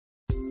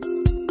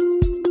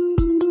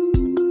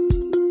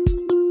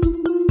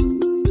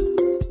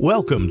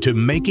Welcome to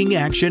Making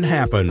Action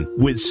Happen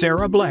with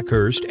Sarah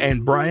Blackhurst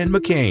and Brian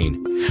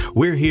McCain.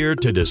 We're here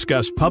to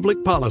discuss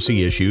public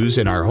policy issues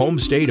in our home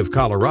state of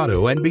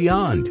Colorado and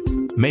beyond.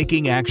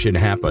 Making Action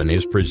Happen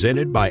is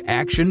presented by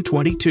Action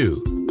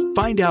 22.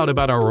 Find out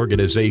about our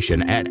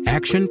organization at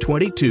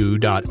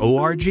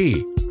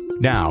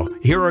action22.org. Now,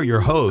 here are your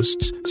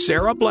hosts,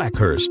 Sarah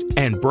Blackhurst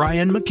and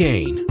Brian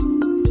McCain.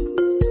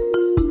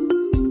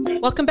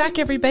 Welcome back,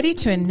 everybody,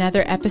 to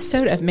another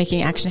episode of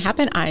Making Action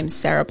Happen. I'm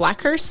Sarah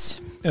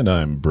Blackhurst. And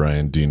I'm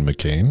Brian Dean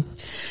McCain.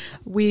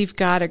 We've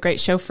got a great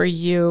show for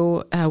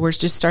you. We're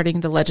just starting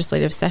the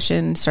legislative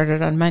session,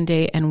 started on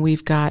Monday, and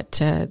we've got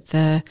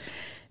the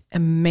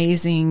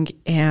amazing,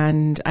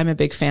 and I'm a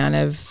big fan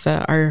of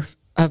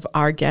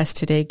our guest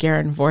today,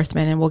 Garen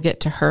Vorthman, and we'll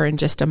get to her in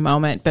just a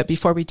moment. But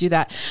before we do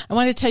that, I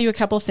want to tell you a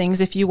couple things.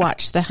 If you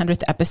watched the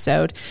 100th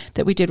episode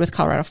that we did with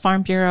Colorado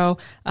Farm Bureau,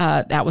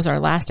 that was our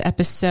last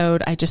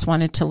episode. I just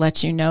wanted to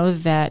let you know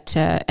that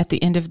at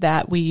the end of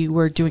that, we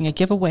were doing a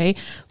giveaway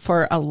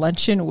for a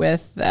luncheon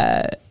with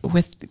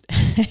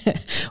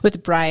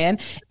Brian,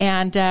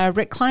 and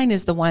Rick Klein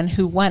is the one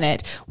who won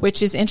it,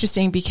 which is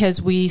interesting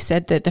because we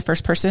said that the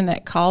first person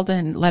that called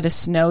and let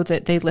us know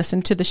that they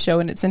listened to the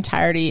show in its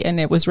entirety, and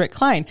it was Rick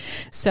Klein.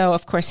 So,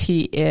 of course,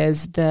 he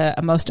is the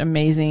most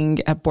amazing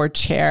board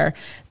chair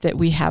that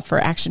we have for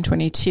Action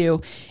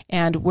 22,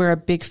 and we're a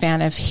big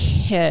fan of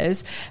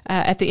his.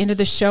 At the end of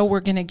the show, we're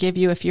going to give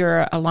you, if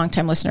you're a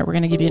longtime listener, we're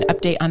going to give you an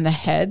update on the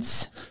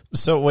heads.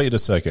 So, wait a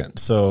second.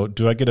 So,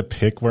 do I get to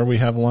pick where we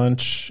have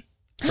lunch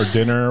or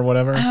dinner or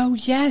whatever? Oh,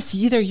 yes.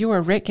 Either you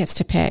or Rick gets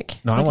to pick.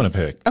 No, I want to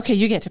pick. Okay,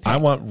 you get to pick. I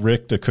want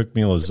Rick to cook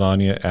me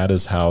lasagna at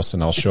his house,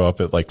 and I'll show up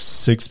at like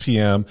 6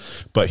 p.m.,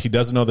 but he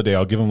doesn't know the day.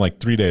 I'll give him like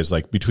 3 days.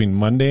 Like between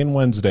Monday and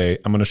Wednesday,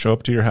 I'm going to show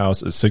up to your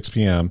house at 6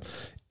 p.m.,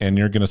 and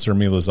you're going to serve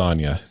me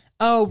lasagna.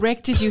 Oh,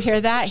 Rick, did you hear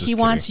that? He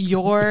wants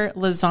your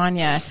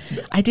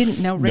lasagna. I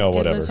didn't know Rick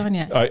did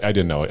lasagna. I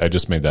didn't know. I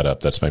just made that up.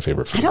 That's my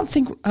favorite food. I don't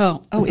think,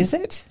 oh, is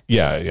it?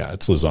 Yeah,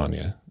 it's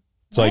lasagna.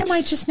 Why am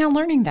I just now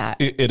learning that?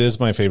 It is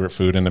my favorite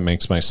food, and it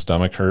makes my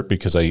stomach hurt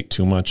because I eat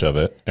too much of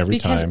it every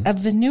time. Because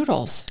of the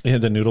noodles. Yeah,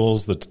 the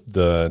noodles,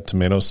 the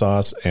tomato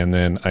sauce, and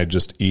then I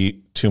just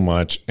eat too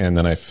much, and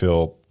then I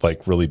feel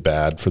like really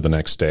bad for the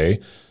next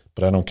day,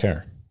 but I don't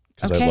care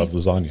because I love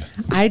lasagna.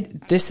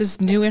 This is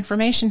new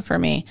information for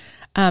me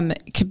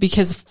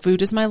because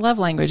food is my love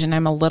language, and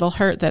I'm a little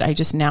hurt that I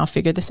just now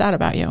figured this out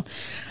about you.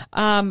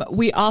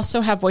 We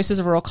also have Voices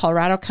of Rural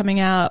Colorado coming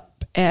up,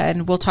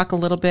 and we'll talk a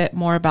little bit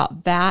more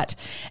about that.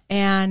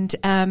 And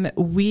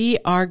we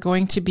are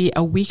going to be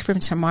a week from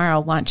tomorrow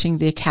launching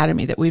the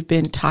Academy that we've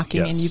been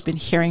talking and you've been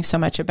hearing so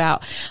much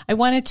about. I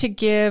wanted to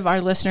give our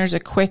listeners a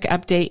quick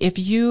update. If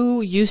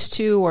you used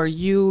to or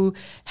you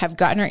have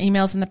gotten our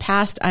emails in the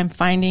past, I'm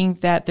finding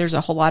that there's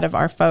a whole lot of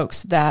our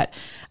folks that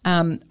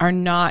are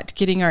not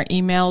getting our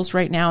emails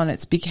right now, and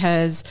it's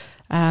because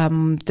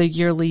the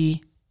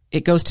yearly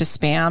it goes to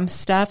spam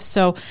stuff.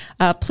 So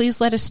please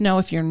let us know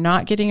if you're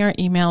not getting our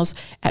emails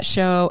at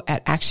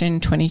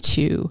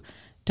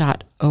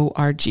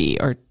show@action22.org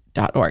or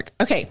 .org.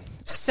 Okay,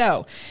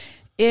 so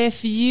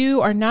if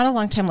you are not a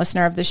longtime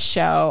listener of the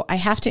show, I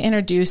have to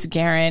introduce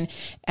Garen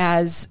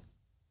as,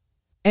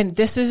 and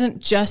this isn't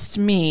just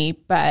me,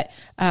 but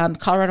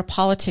Colorado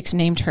Politics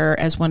named her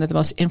as one of the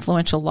most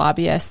influential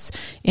lobbyists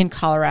in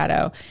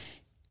Colorado.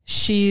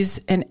 She's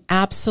an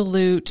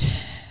absolute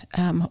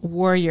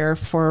warrior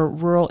for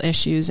rural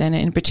issues, and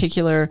in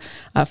particular,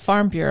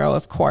 Farm Bureau,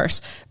 of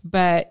course.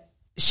 But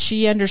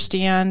she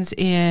understands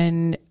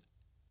in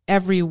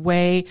every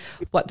way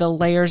what the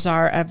layers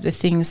are of the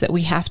things that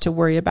we have to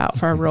worry about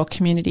for our rural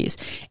communities.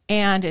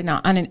 And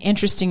on an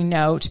interesting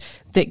note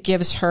that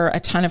gives her a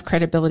ton of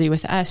credibility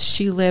with us,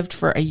 she lived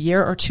for a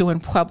year or two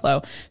in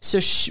Pueblo. So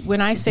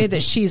when I say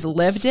that she's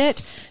lived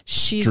it,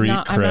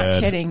 I'm not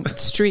kidding,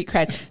 street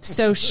cred.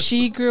 So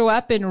she grew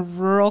up in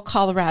rural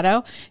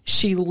Colorado.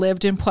 She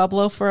lived in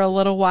Pueblo for a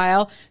little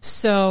while.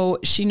 So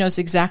she knows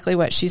exactly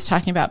what she's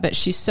talking about, but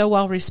she's so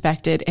well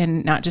respected,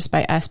 and not just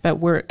by us, but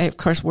we're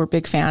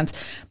big fans.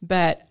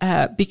 But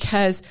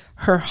because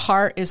her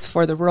heart is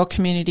for the rural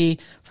community,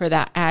 for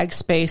that ag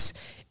space,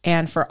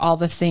 and for all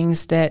the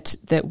things that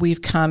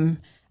we've come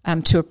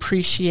to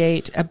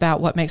appreciate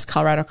about what makes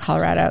Colorado,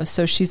 Colorado.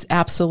 So she's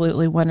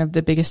absolutely one of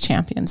the biggest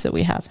champions that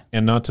we have.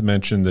 And not to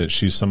mention that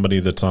she's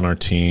somebody that's on our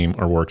team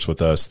or works with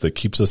us that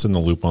keeps us in the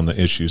loop on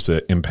the issues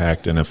that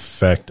impact and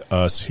affect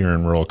us here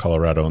in rural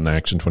Colorado and the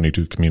Action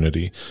 22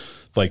 community.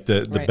 Like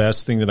the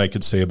best thing that I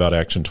could say about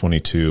Action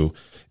 22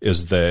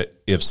 is that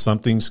if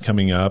something's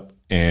coming up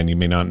and you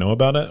may not know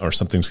about it, or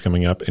something's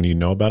coming up and you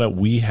know about it,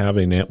 we have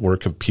a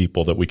network of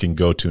people that we can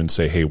go to and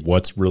say, hey,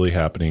 what's really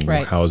happening?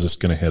 Right. How is this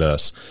going to hit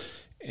us?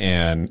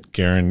 And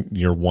Garen,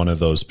 you're one of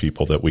those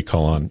people that we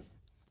call on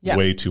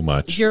way too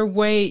much.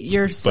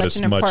 You're such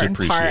an important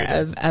part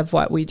of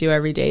what we do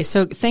every day.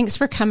 So thanks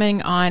for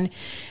coming on.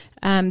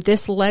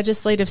 This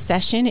legislative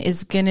session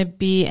is going to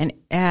be an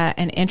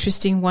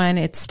interesting one.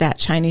 It's that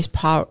Chinese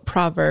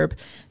proverb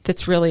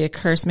that's really a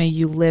curse. May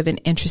you live in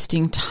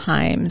interesting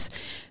times.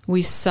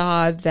 We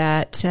saw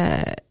that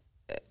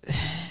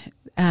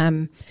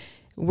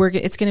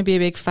it's going to be a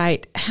big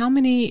fight. How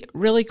many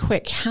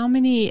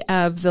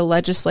of the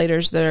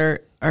legislators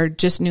that are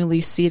just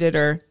newly seated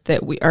or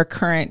that we are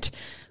current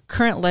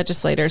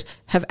legislators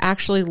have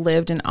actually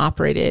lived and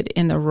operated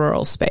in the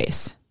rural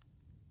space?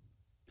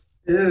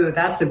 Ooh,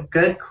 that's a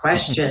good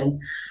question.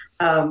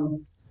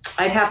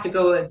 I'd have to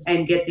go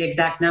and get the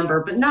exact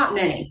number, but not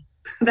many.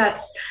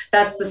 That's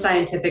the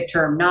scientific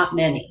term, not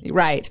many.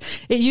 Right.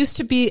 It used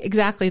to be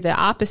exactly the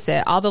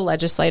opposite. All the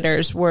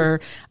legislators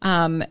were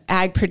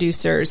ag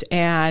producers,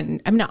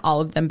 and I'm not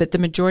all of them, but the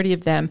majority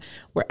of them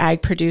were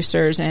ag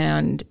producers,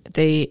 and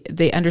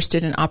they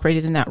understood and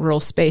operated in that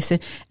rural space,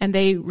 and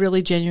they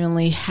really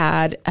genuinely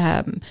had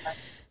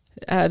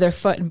their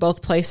foot in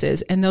both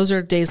places, and those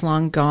are days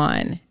long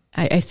gone.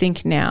 I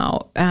think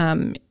now,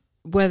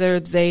 whether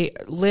they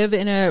live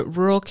in a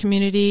rural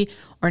community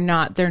or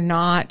not, they're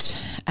not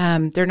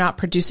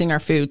producing our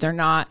food. They're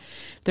not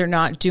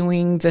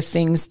doing the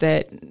things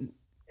that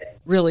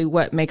really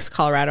what makes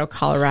Colorado,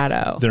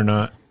 Colorado. They're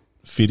not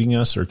feeding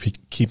us or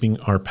keeping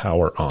our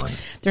power on.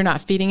 They're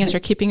not feeding us or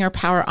keeping our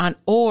power on,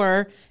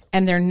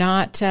 and they're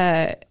not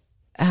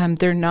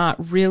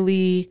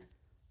really,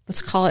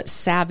 let's call it,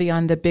 savvy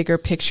on the bigger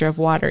picture of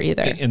water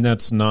either. And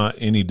that's not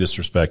any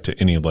disrespect to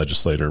any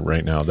legislator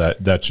right now.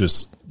 That's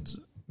just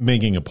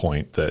making a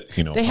point that,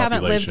 they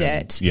haven't lived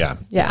it.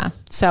 Yeah.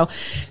 So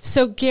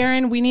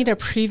Garen, we need a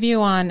preview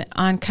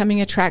on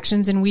coming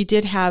attractions. And we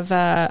did have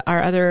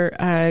our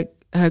other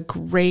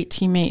great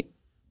teammate,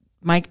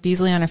 Mike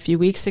Beasley, on a few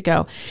weeks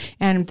ago.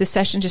 And the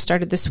session just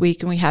started this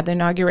week, and we had the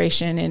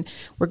inauguration, and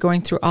we're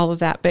going through all of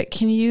that. But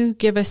can you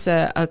give us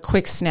a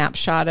quick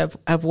snapshot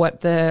of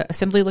what the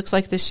assembly looks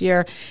like this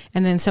year,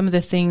 and then some of the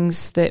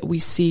things that we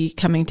see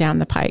coming down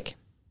the pike?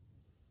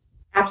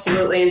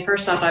 Absolutely. And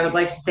first off, I would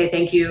like to say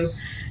thank you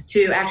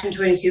to Action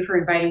 22 for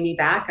inviting me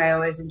back. I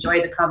always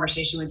enjoy the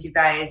conversation with you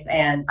guys,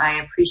 and I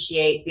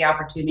appreciate the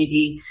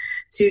opportunity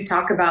to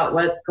talk about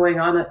what's going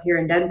on up here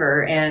in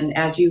Denver. And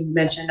as you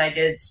mentioned, I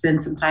did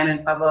spend some time in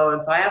Pueblo,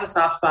 and so I have a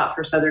soft spot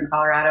for Southern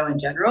Colorado in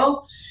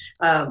general.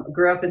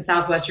 Grew up in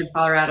Southwestern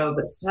Colorado,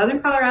 but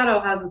Southern Colorado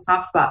has a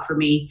soft spot for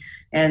me.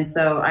 And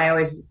so I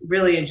always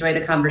really enjoy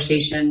the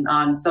conversation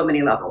on so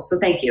many levels. So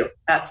thank you.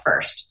 That's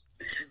first.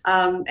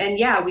 And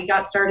yeah, we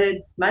got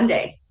started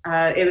Monday.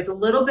 It was a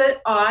little bit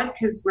odd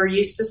because we're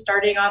used to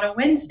starting on a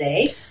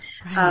Wednesday,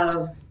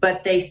 right.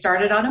 But they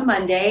started on a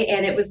Monday,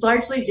 and it was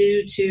largely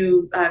due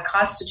to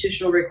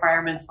constitutional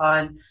requirements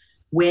on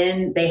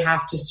when they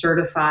have to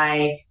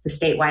certify the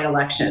statewide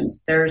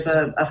elections. There's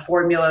a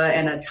formula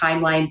and a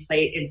timeline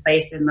in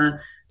place in the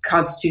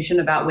Constitution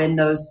about when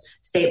those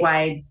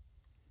statewide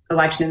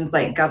elections,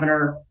 like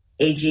governor,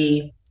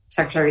 AG,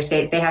 Secretary of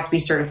State, they have to be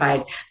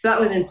certified. So that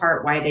was in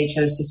part why they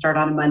chose to start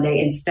on a Monday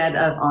instead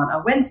of on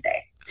a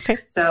Wednesday. Okay.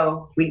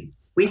 So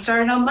we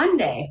started on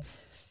Monday.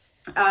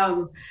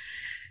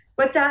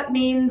 What that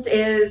means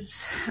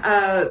is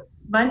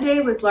Monday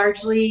was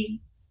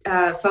largely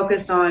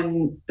focused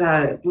on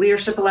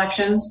leadership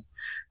elections.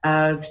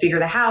 Speaker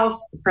of the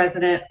House, the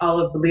president, all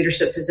of the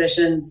leadership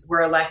positions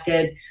were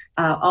elected.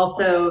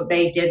 Also,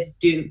 they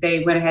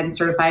went ahead and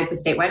certified the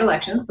statewide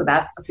elections, so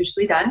that's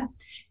officially done.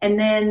 And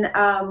then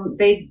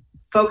they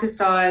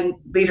focused on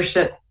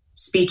leadership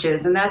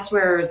speeches, and that's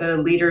where the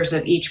leaders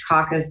of each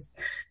caucus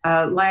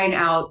line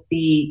out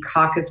the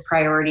caucus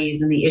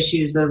priorities and the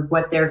issues of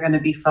what they're going to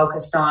be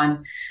focused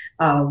on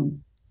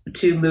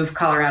to move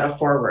Colorado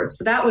forward.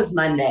 So that was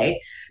Monday.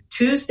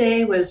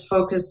 Tuesday was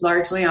focused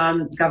largely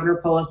on Governor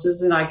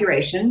Polis's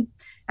inauguration.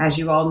 As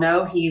you all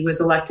know, he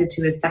was elected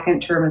to his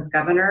second term as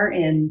governor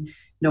in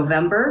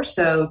November.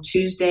 So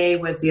Tuesday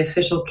was the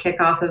official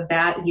kickoff of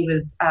that.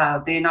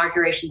 The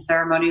inauguration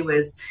ceremony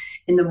was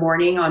in the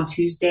morning on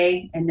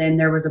Tuesday, and then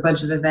there was a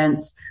bunch of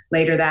events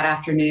later that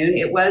afternoon.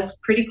 It was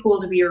pretty cool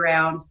to be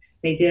around.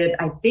 They did,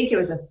 I think it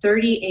was a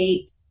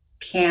 38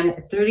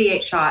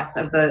 shots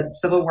of the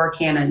Civil War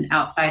cannon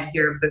outside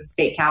here of the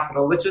state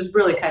capitol, which was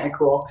really kind of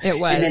cool. It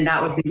was. And then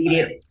that was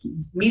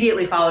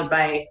immediately followed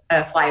by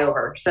a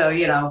flyover. So,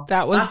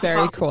 that was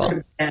very cool.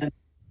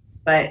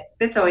 But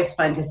it's always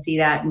fun to see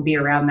that and be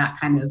around that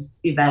kind of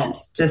event.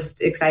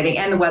 Just exciting.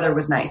 And the weather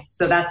was nice.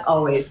 So that's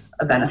always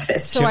a benefit.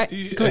 So I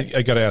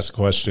got to ask a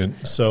question.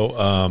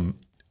 So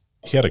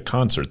he had a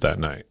concert that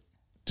night.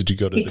 Did you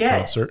go to the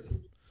concert?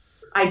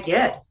 I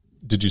did.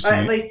 Did you see? Or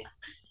at least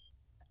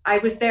I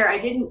was there. I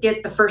didn't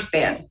get the first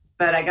band,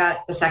 but I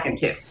got the second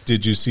two.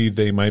 Did you see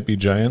They Might Be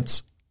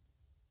Giants?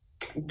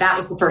 That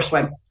was the first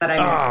one that I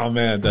missed. Oh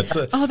man, that's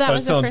that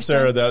was the telling first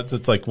Sarah one.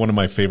 It's like one of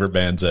my favorite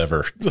bands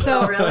ever.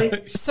 So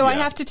really? So I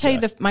have to tell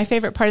you my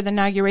favorite part of the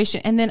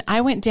inauguration, and then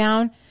I went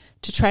down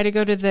to try to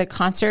go to the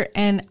concert,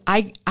 and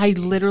I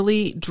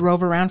literally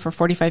drove around for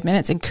 45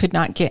 minutes and could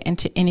not get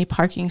into any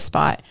parking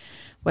spot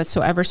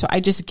whatsoever. So I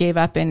just gave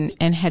up and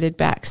headed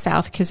back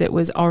south because it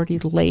was already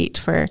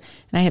late and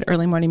I had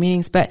early morning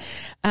meetings. But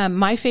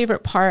my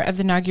favorite part of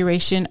the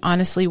inauguration,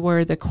 honestly,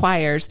 were the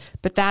choirs,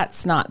 but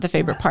that's not the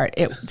favorite part.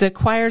 The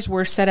choirs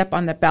were set up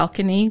on the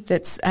balcony.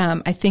 That's,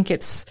 I think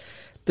it's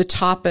the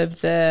top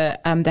of the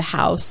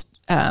house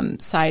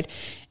side.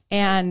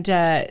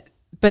 And,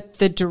 but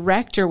the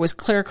director was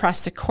clear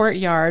across the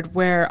courtyard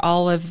where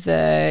all of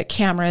the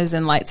cameras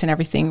and lights and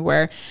everything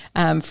were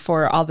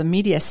for all the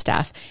media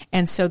stuff.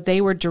 And so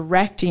they were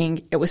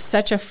directing. It was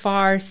such a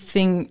far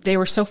thing. They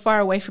were so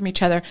far away from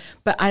each other.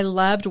 But I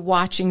loved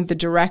watching the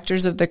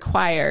directors of the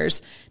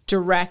choirs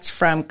direct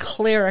from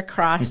clear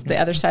across the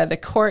other side of the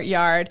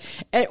courtyard.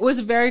 It was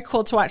very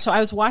cool to watch. So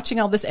I was watching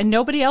all this and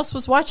nobody else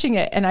was watching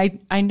it. And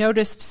I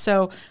noticed,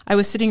 so I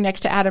was sitting next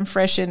to Adam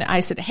Frisch and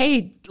I said,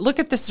 hey, look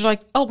at this. They're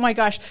like, oh my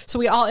gosh. So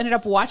we all ended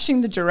up watching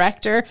the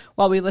director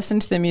while we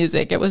listened to the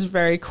music. It was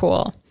very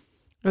cool.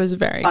 It was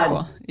very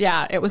cool.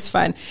 Yeah, it was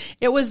fun.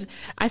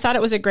 I thought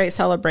it was a great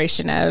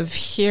celebration of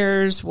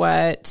here's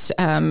what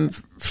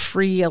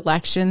free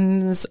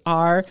elections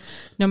are,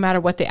 no matter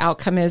what the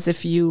outcome is,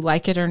 if you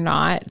like it or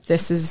not.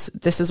 This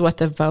is what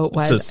the vote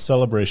was. It's a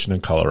celebration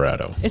in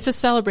Colorado.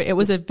 It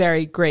was a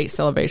very great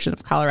celebration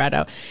of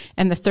Colorado.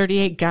 And the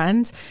 38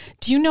 guns.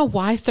 Do you know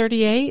why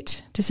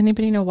 38? Does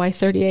anybody know why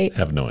 38? I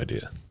have no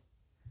idea.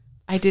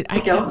 I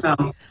don't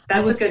know.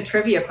 That's a good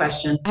trivia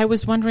question. I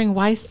was wondering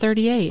why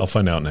 38. I'll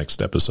find out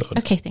next episode.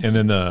 Okay, thank you. And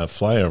then the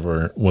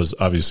flyover was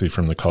obviously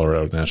from the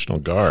Colorado National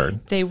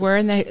Guard. They were,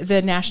 and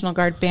the National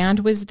Guard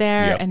band was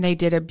there, Yep. and they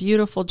did a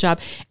beautiful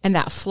job. And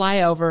that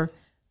flyover,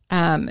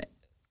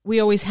 we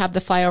always have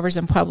the flyovers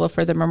in Pueblo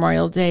for the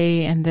Memorial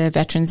Day and the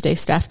Veterans Day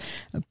stuff,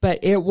 but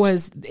it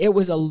was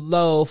a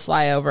low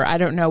flyover. I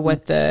don't know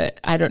what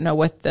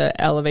the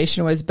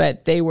elevation was,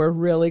 but they were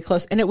really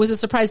close. And it was a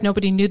surprise.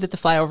 Nobody knew that the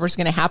flyover was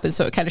going to happen,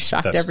 so it kind of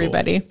shocked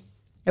everybody. Cool.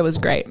 It was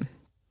great.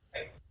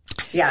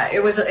 Yeah,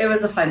 it was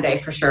a fun day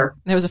for sure.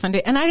 It was a fun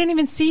day. And I didn't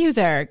even see you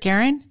there,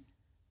 Garen.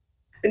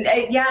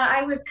 Yeah,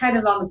 I was kind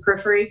of on the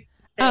periphery,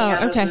 staying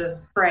out of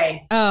the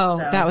fray. Oh,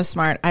 so. That was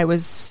smart. I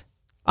was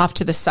off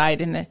to the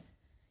side in the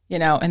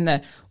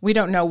we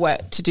don't know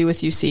what to do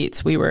with you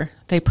seats.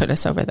 They put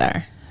us over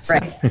there.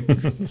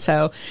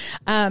 So,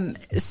 right.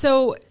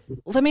 So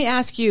let me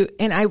ask you,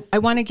 and I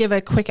want to give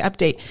a quick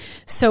update.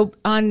 So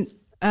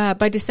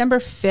by December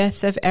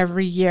 5th of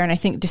every year, and I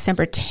think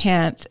December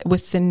 10th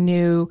with the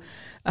new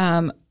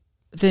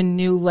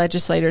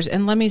legislators,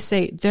 and let me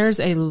say, there's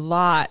a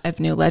lot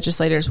of new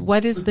legislators.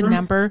 What is the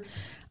number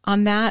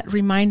on that?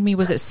 Remind me,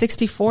 was it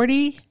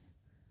 60-40?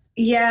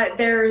 Yeah,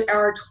 there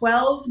are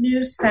 12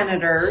 new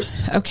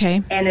senators.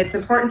 Okay. And it's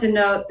important to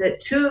note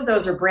that 2 of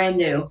those are brand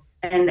new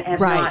and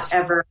have not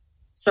ever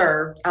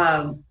served.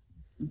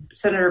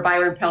 Senator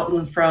Byron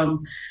Pelton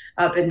from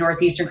up in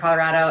northeastern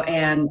Colorado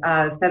and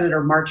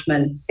Senator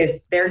Marchman,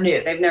 they're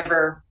new. They've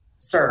never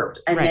served.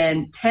 And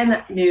then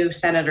 10 new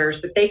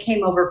senators, but they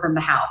came over from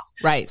the House.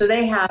 Right. So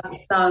they have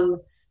some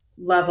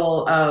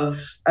level of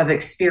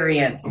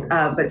experience,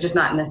 but just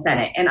not in the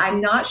Senate. And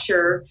I'm not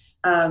sure.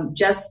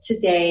 Just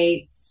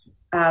today,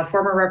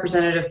 former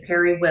Representative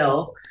Perry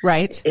Will.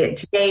 Right.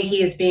 Today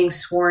he is being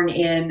sworn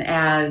in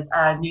as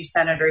a new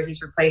senator.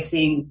 He's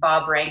replacing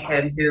Bob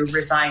Rankin, who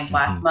resigned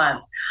last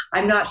month.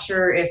 I'm not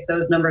sure if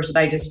those numbers that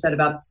I just said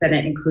about the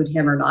Senate include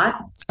him or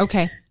not.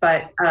 Okay.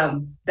 But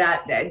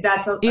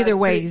that's either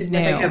way, he's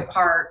significant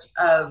part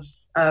of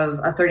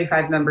a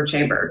 35-member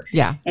chamber.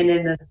 Yeah. And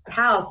in the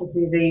House, it's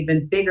an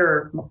even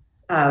bigger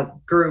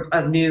group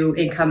of new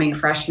incoming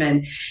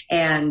freshmen.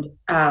 And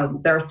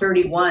there are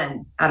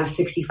 31 out of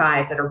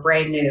 65 that are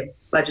brand new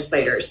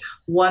legislators.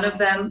 One of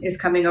them is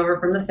coming over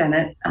from the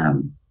Senate.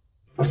 And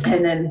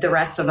then the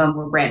rest of them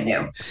were brand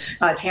new.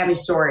 Tammy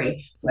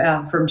Story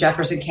from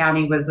Jefferson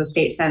County was a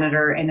state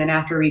senator. And then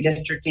after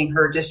redistricting,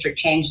 her district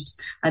changed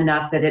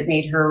enough that it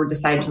made her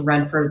decide to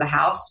run for the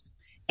House.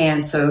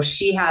 And so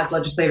she has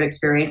legislative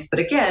experience, but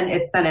again,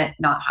 it's Senate,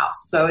 not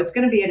House. So it's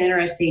going to be an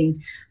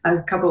interesting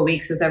couple of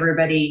weeks as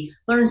everybody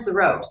learns the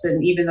ropes.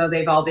 And even though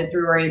they've all been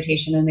through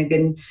orientation and they've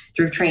been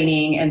through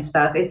training and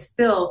stuff, it's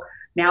still,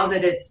 now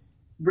that it's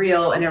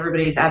real and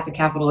everybody's at the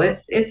Capitol,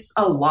 it's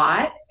a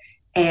lot.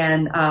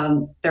 And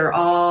they're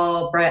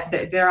all,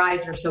 their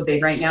eyes are so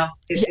big right now.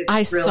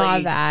 I saw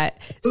that.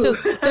 So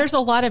there's a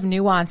lot of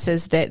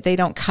nuances that they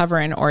don't cover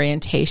in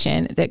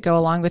orientation that go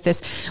along with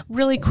this.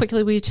 Really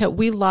quickly,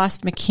 we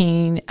lost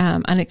McKean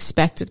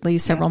unexpectedly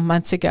several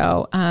months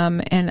ago.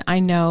 And I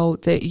know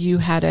that you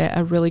had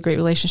a really great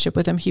relationship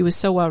with him. He was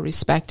so well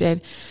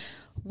respected.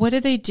 What do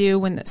they do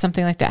when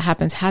something like that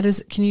happens?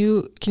 Can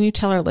you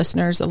tell our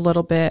listeners a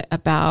little bit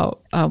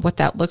about what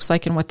that looks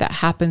like and what that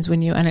happens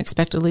when you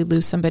unexpectedly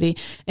lose somebody?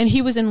 And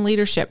he was in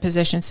leadership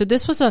position, so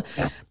this was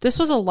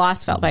a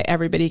loss felt by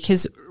everybody,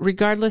 because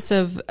regardless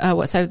of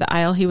what side of the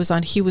aisle he was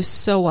on, he was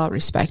so well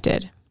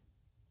respected.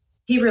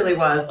 He really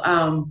was.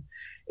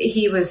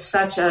 He was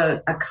such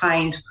a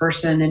kind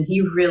person, and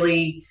he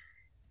really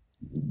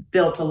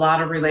built a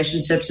lot of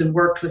relationships and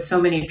worked with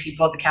so many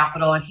people at the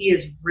Capitol, and he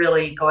is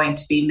really going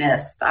to be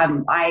missed.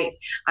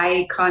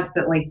 I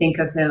constantly think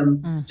of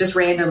him just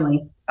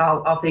randomly.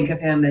 I'll think of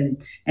him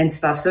and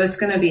stuff. So it's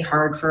going to be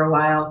hard for a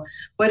while.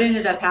 What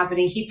ended up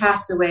happening, he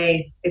passed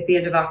away at the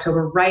end of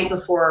October, right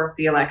before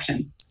the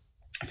election.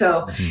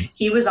 So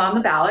he was on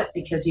the ballot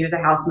because he was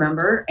a House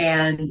member.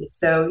 And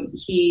so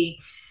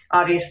he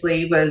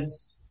obviously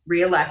was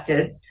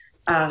reelected.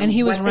 And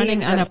he was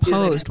running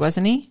unopposed,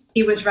 wasn't he?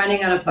 He was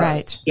running unopposed.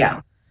 Right.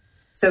 Yeah.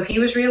 So he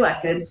was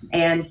reelected.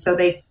 And so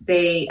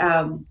they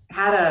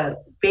had a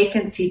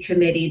vacancy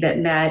committee that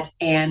met,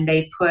 and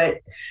they put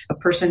a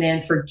person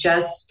in for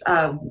just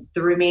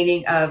the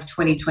remaining of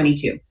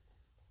 2022.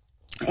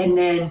 And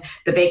then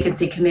the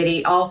vacancy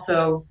committee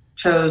also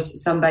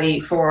chose somebody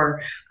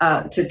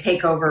to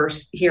take over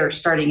here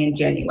starting in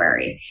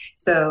January.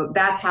 So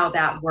that's how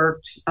that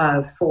worked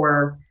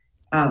for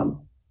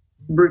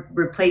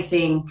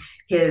replacing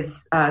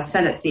his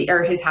Senate seat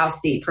or his House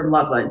seat from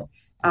Loveland.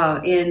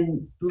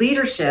 In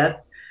leadership,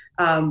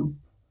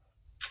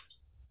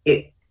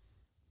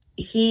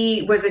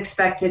 he was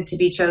expected to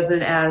be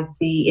chosen as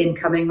the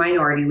incoming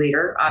minority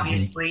leader.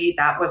 Obviously,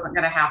 that wasn't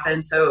going to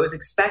happen. So it was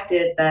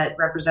expected that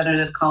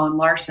Representative Colin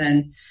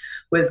Larson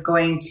was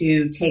going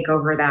to take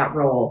over that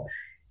role.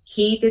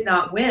 He did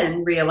not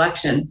win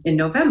re-election in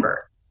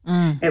November.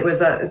 It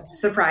was a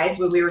surprise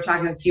when we were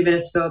talking a few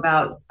minutes ago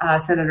about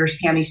Senator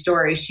Tammy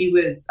Story. She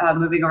was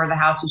moving over to the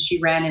House, and she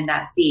ran in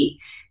that seat.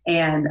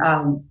 And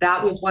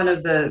that was one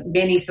of the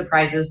many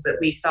surprises that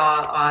we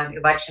saw on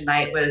election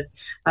night was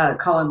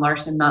Colin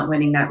Larson not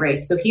winning that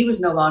race. So he was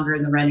no longer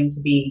in the running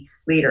to be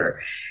leader.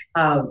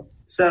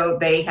 So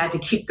they had to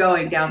keep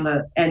going down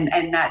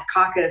and that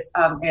caucus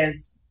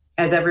is,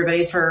 as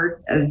everybody's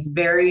heard, is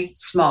very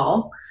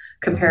small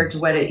compared to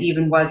what it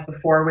even was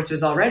before, which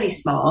was already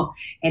small.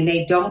 And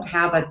they don't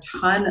have a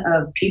ton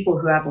of people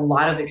who have a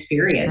lot of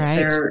experience.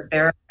 Right.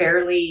 They're a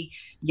fairly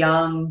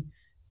young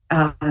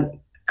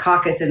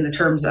caucus in the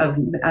terms of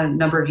a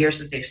number of years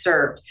that they've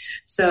served.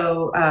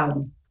 So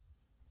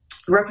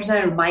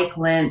Representative Mike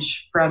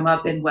Lynch from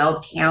up in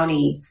Weld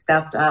County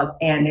stepped up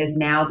and is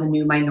now the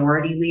new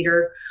minority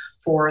leader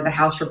for the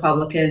House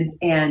Republicans.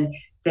 And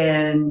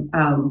then,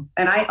 and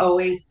I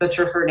always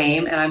butcher her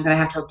name, and I'm going to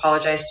have to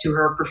apologize to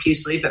her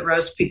profusely, but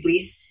Rose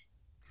Pugliese.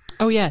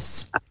 Oh,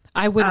 yes.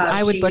 I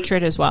would butcher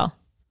it as well.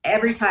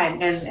 Every time.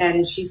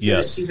 And she's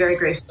very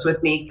gracious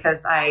with me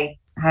because I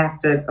have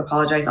to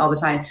apologize all the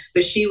time,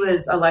 but she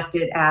was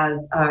elected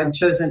as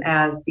chosen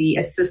as the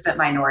assistant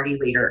minority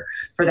leader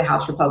for the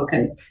House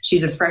Republicans.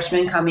 She's a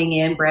freshman coming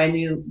in,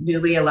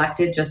 newly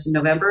elected just in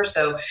November.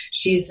 So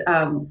she's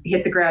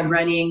hit the ground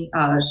running.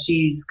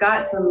 She's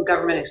got some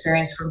government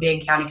experience from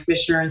being county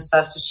commissioner and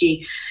stuff. So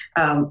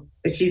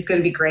she's going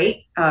to be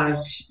great.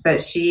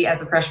 But she,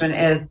 as a freshman,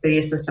 is the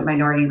assistant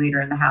minority leader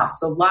in the House.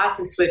 So lots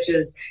of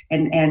switches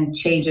and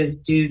changes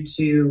due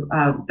to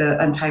the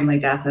untimely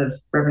death of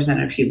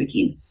Representative Hugh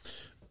McKean.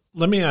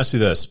 Let me ask you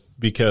this,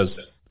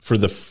 because for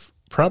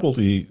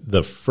probably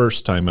the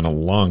first time in a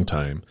long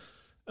time,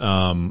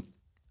 the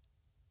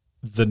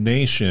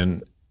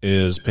nation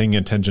is paying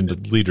attention to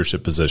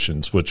leadership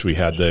positions, which we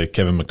had the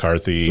Kevin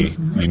McCarthy,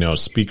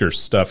 speaker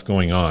stuff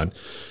going on.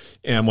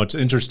 And what's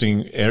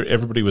interesting,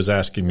 everybody was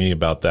asking me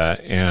about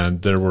that,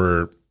 and there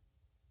were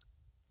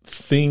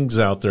things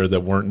out there that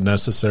weren't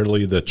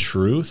necessarily the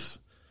truth,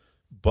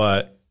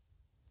 but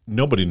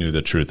nobody knew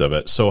the truth of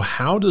it. So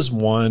how does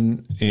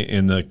one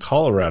in the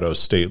Colorado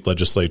state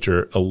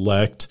legislature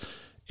elect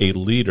a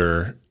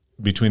leader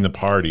between the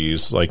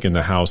parties, like in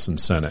the House and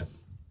Senate?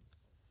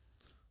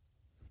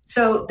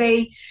 So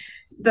the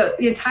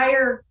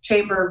entire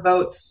chamber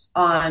votes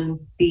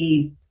on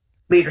the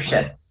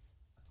leadership.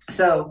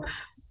 So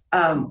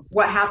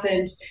what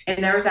happened,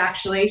 and there was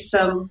actually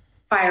some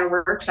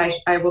fireworks,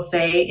 I will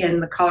say,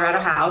 in the Colorado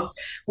House.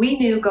 We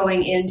knew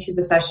going into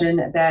the session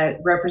that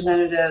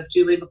Representative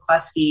Julie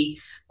McCluskey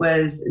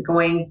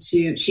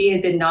she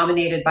had been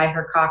nominated by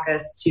her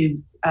caucus to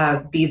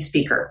be the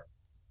speaker.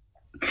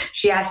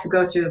 She has to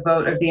go through the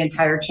vote of the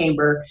entire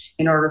chamber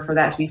in order for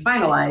that to be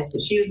finalized,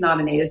 but she was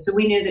nominated. So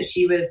we knew that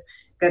she was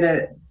going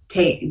to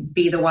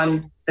be the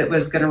one that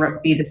was going to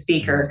be the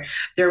speaker.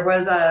 There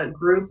was a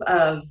group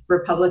of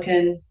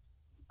Republican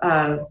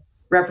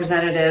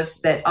representatives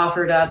that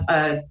offered up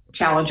a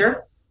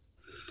challenger.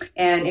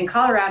 And in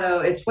Colorado,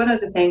 it's one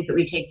of the things that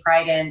we take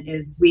pride in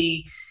is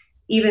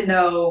even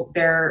though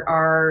there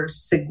are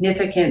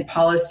significant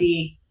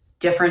policy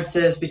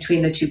differences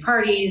between the two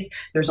parties,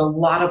 there's a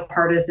lot of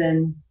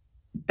partisan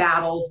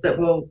battles that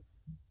will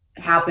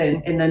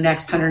happen in the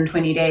next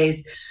 120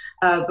 days.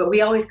 But we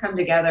always come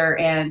together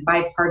and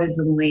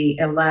bipartisanly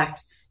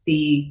elect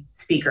the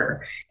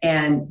speaker.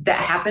 And that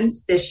happened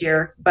this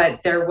year,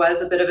 but there was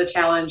a bit of a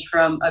challenge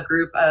from a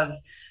group of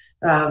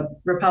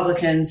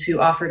Republicans who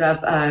offered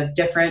up a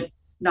different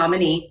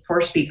nominee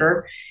for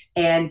speaker.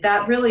 And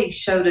that really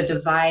showed a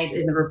divide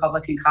in the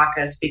Republican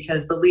caucus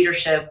because the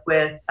leadership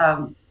with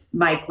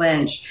Mike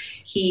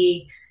Lynch,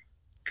 he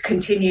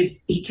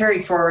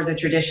carried forward the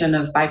tradition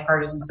of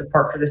bipartisan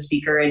support for the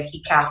speaker, and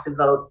he cast a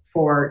vote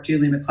for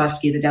Julie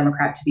McCluskey, the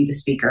Democrat, to be the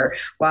speaker,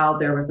 while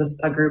there was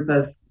a group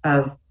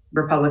of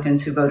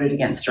Republicans who voted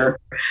against her.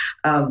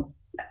 At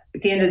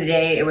the end of the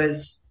day, it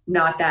was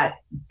not that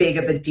big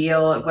of a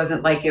deal. It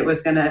wasn't like it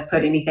was going to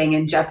put anything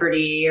in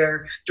jeopardy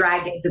or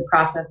drag the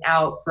process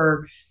out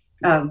for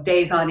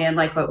days on end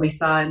like what we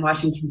saw in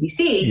Washington,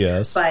 D.C.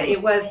 Yes. But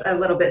it was a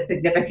little bit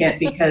significant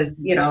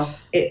because,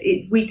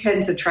 we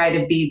tend to try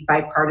to be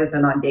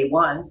bipartisan on day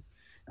one.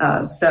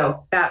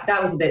 So that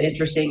was a bit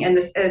interesting. And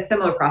a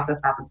similar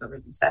process happens over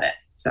in the Senate.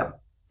 So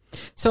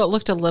it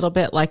looked a little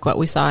bit like what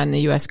we saw in the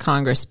U.S.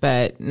 Congress,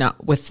 but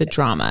not with the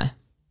drama.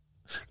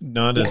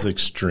 Not as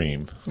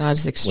extreme. Not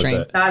as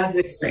extreme. Not as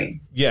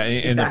extreme. Yeah.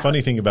 And the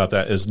funny thing about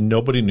that is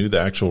nobody knew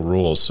the actual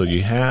rules. So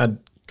you had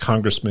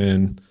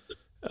congressmen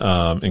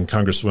and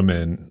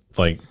congresswomen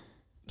like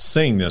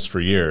saying this for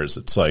years.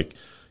 It's like,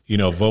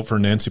 vote for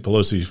Nancy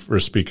Pelosi for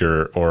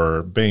speaker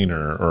or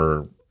Boehner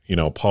or,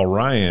 Paul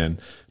Ryan.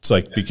 It's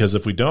like, because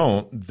if we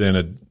don't, then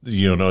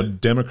a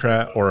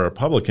Democrat or a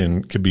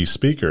Republican could be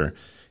speaker.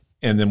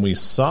 And then we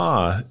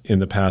saw in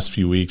the past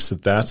few weeks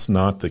that that's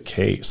not the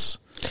case.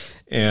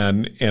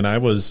 And I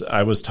was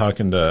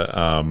talking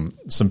to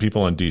some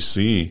people in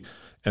DC,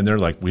 and they're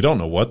like, we don't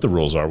know what the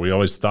rules are. We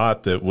always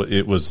thought that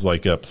it was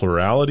like a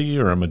plurality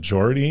or a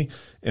majority.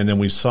 And then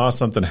we saw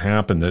something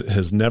happen that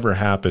has never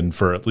happened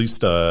for at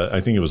least,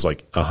 I think it was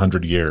like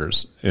 100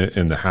 years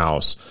in the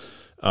House,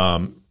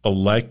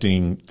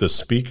 electing the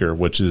speaker,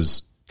 which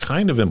is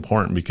kind of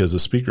important because the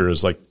speaker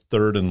is like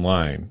third in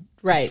line.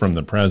 Right. From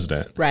the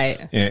president.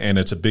 Right. And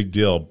it's a big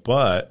deal.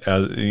 But,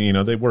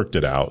 they worked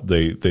it out.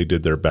 They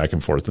did their back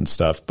and forth and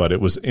stuff. But it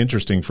was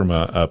interesting from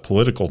a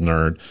political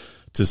nerd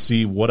to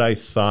see what I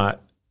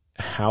thought,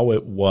 how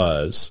it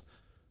was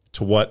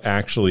to what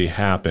actually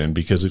happened.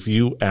 Because if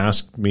you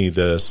asked me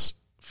this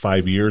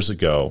 5 years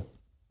ago,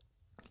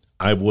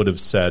 I would have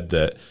said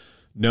that,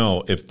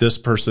 no, if this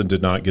person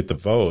did not get the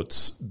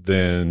votes,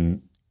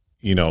 then,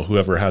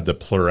 whoever had the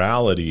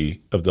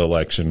plurality of the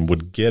election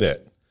would get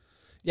it.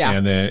 Yeah.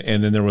 And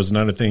then there was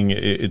another thing.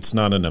 It's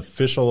not an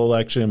official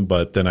election,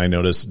 but then I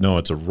noticed, no,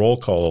 it's a roll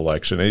call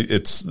election.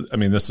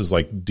 This is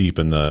like deep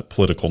in the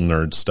political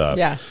nerd stuff.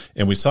 Yeah.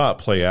 And we saw it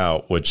play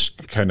out, which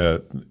kind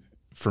of,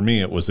 for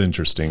me, it was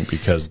interesting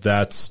because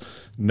that's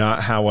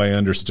not how I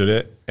understood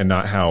it and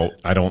not how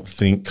I don't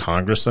think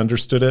Congress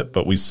understood it,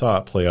 but we saw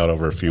it play out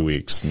over a few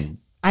weeks. And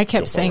I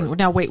kept saying,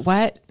 now wait,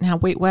 what? Now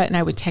wait, what? And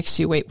I would text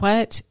you, wait,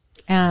 what?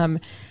 And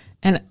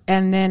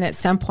then at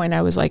some point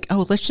I was like,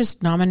 oh, let's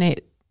just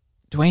nominate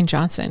Dwayne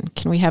Johnson.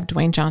 Can we have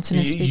Dwayne Johnson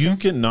as speaker? You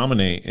can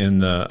nominate in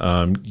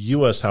the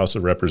U.S. House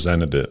of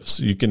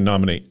Representatives. You can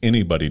nominate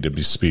anybody to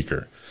be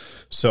speaker.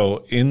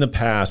 So in the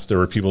past, there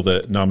were people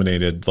that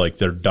nominated like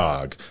their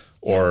dog,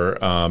 or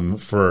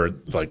for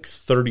like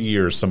 30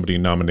 years, somebody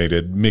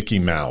nominated Mickey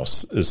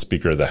Mouse as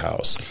Speaker of the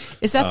House.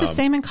 Is that the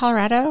same in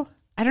Colorado?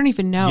 I don't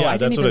even know. Yeah,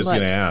 that's what I was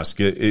going to ask.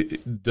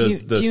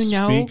 Does the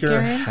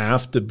speaker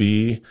have to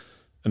be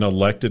an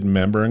elected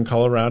member in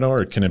Colorado,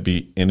 or can it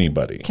be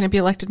anybody? Can it be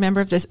elected member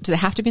of this? Does it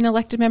have to be an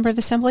elected member of the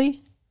assembly?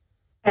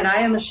 And I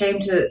am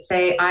ashamed to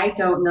say I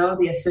don't know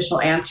the official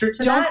answer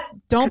to that.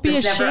 Don't be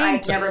ashamed.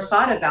 I've never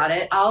thought about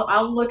it.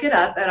 I'll look it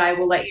up and I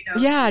will let you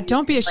know. Yeah,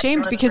 don't be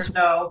ashamed because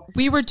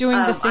we were doing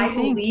the same thing.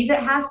 I believe it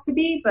has to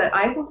be, but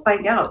I will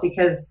find out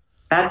because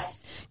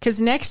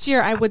next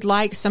year I would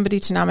like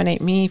somebody to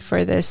nominate me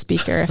for the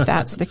speaker if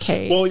that's the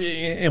case. Well,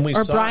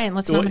 and Brian.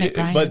 Let's nominate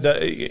Brian. But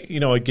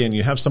again,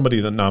 you have somebody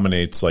that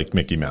nominates like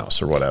Mickey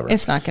Mouse or whatever.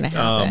 It's not going to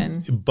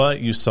happen.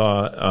 But you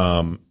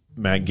saw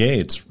Matt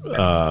Gaetz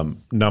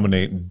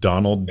nominate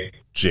Donald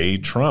J.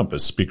 Trump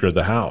as Speaker of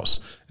the House,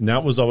 and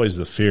that was always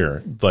the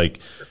fear. Like,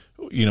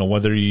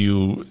 whether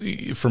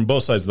you from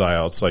both sides of the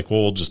aisle, it's like,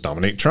 well, we'll just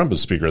nominate Trump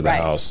as Speaker of the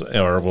House,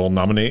 or we'll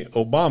nominate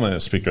Obama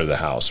as Speaker of the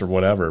House, or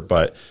whatever.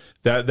 But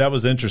that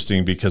was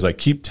interesting because I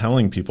keep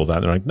telling people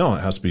that. They're like, no,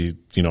 it has to be,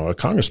 a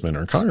congressman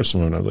or a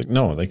congresswoman. I'm like,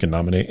 no, they can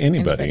nominate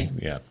anybody.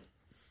 Yeah.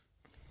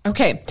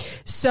 Okay.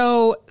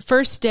 So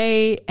first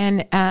day,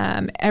 and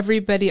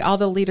everybody, all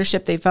the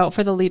leadership, they vote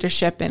for the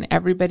leadership, and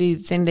everybody,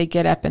 then they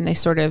get up and they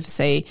sort of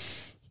say,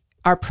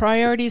 our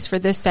priorities for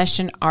this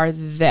session are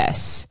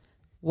this.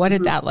 What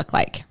did that look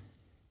like?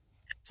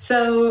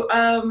 So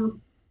I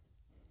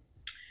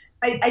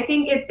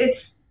think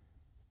it's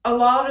a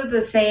lot of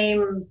the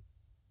same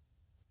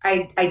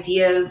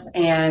ideas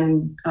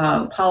and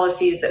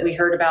policies that we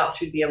heard about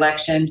through the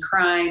election: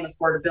 crime,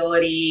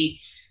 affordability,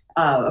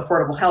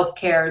 affordable health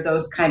care,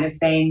 those kind of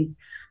things.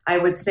 I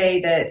would say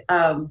that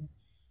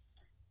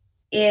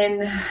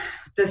in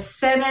the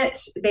Senate,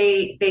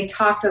 they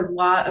talked a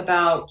lot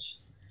about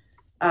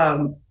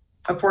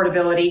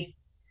affordability.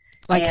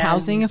 Like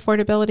housing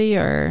affordability,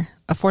 or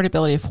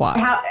affordability of what?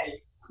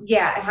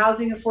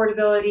 Housing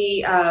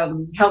affordability,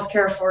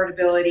 healthcare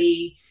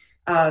affordability,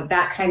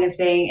 that kind of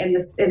thing. In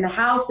the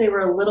House, they were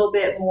a little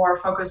bit more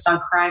focused on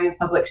crime and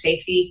public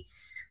safety,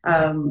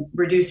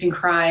 reducing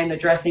crime,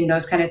 addressing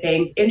those kind of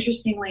things.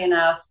 Interestingly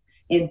enough,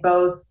 in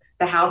both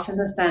the House and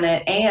the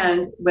Senate,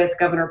 and with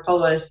Governor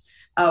Polis,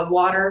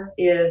 water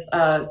is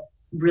a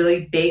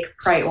really big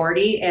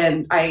priority,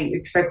 and I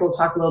expect we'll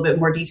talk a little bit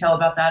more detail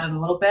about that in a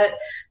little bit.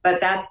 But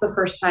that's the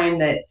first time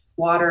that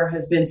water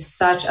has been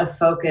such a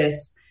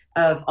focus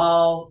of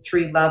all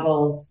three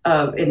levels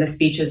in the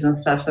speeches and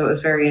stuff. So it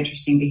was very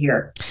interesting to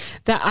hear.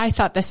 That I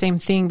thought the same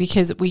thing,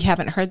 because we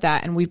haven't heard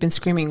that, and we've been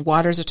screaming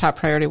water's a top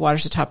priority,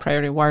 water's a top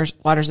priority,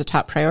 water's a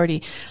top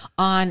priority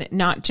on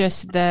not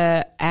just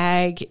the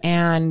ag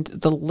and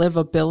the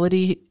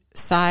livability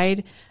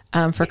side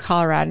for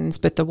Coloradans,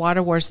 but the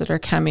water wars that are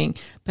coming,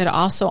 but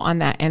also on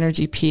that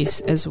energy piece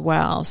as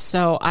well.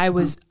 So I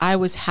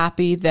was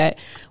happy that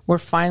we're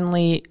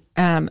finally,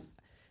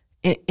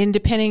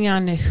 depending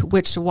on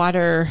which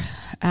water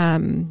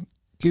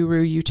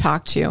guru you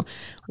talk to,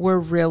 we're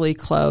really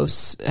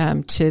close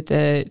to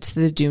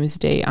the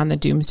doomsday, on the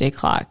doomsday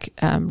clock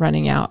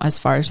running out as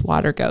far as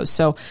water goes.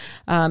 So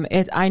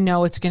I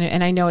know it's going to,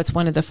 and I know it's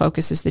one of the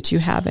focuses that you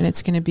have, and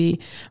it's going to be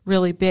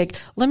really big.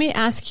 Let me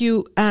ask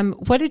you,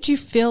 what did you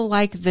feel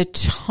like the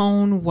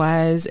tone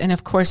was? And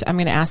of course, I'm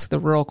going to ask the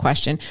rural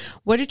question.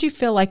 What did you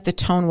feel like the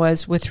tone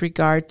was with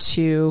regard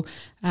to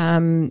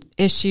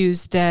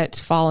issues that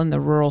fall in the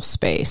rural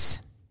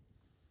space?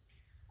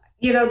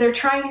 They're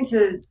trying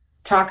to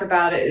talk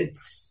about it.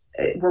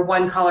 We're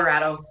one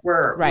Colorado.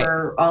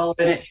 We're all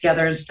in it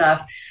together and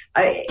stuff.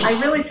 I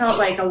really felt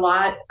like a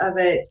lot of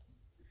it,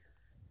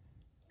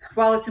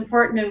 while it's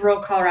important in rural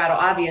Colorado,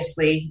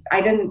 obviously,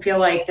 I didn't feel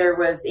like there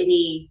was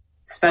any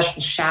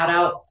special shout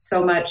out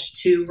so much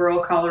to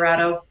rural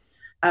Colorado.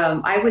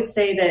 I would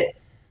say that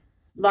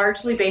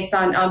largely based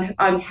on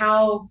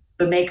how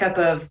the makeup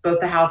of both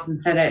the House and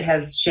Senate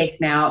has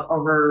shaken out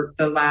over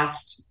the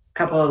last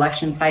couple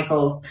election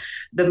cycles,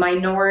 the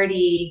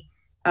minority,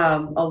 a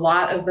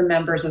lot of the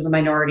members of the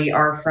minority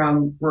are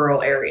from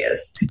rural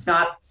areas.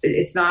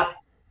 It's not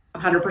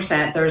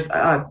 100%. There's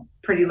a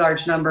pretty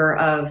large number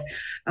of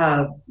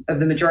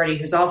the majority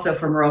who's also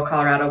from rural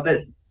Colorado,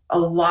 but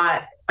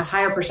a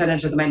higher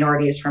percentage of the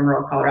minority is from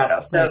rural Colorado.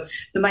 So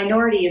the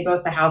minority in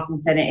both the House and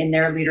Senate, in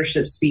their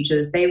leadership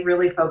speeches, they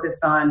really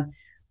focused on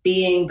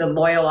being the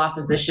loyal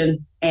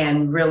opposition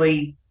and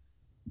really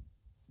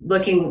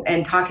looking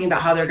and talking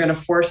about how they're going to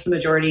force the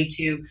majority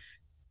to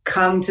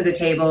come to the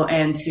table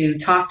and to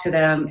talk to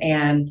them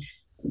and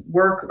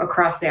work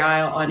across the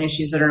aisle on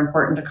issues that are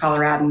important to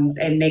Coloradans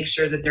and make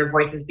sure that their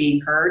voice is being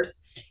heard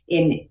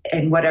in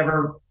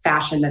whatever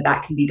fashion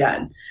that can be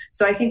done.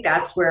 So I think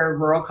that's where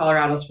rural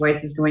Colorado's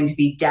voice is going to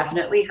be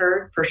definitely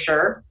heard for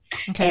sure.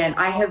 Okay. And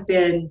I have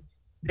been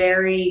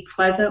very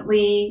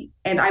pleasantly,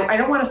 and I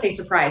don't want to say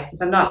surprised because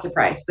I'm not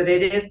surprised, but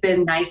it has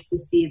been nice to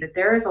see that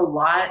there is a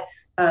lot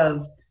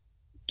of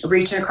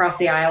reaching across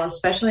the aisle,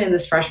 especially in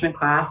this freshman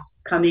class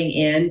coming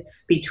in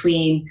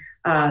between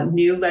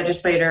new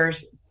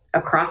legislators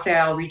across the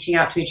aisle, reaching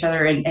out to each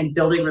other and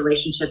building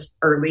relationships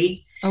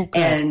early.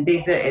 Okay. And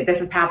this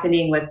is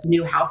happening with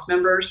new House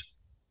members.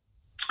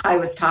 I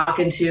was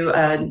talking to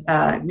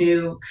a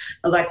new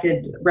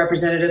elected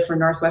representative from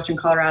Northwestern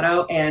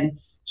Colorado, and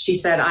she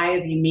said, I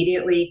have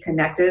immediately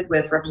connected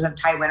with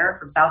Representative Ty Winter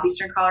from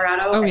Southeastern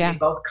Colorado. Oh, yeah. They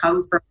both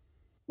come from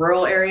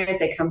rural areas.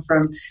 They come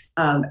from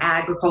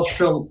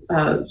agricultural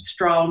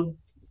strong.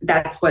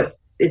 That's what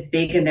is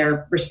big in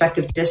their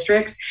respective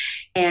districts.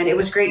 And it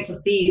was great to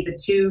see the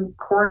two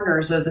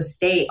corners of the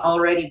state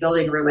already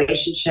building a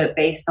relationship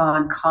based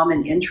on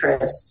common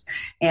interests.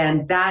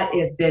 And that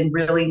has been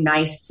really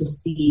nice to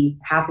see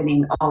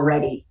happening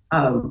already.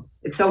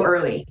 It's so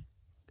early.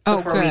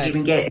 Before we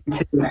even get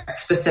into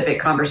specific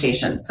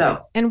conversations.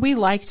 And we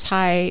like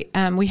Ty.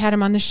 We had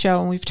him on the show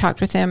and we've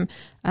talked with him.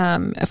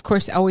 Of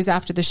course, always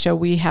after the show,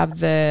 we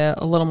have a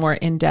little more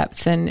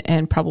in-depth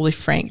and probably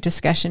frank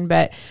discussion,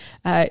 but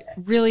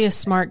really a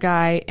smart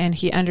guy, and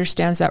he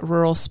understands that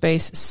rural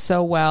space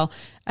so well.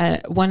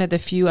 One of the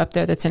few up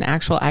there that's an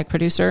actual ag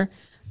producer.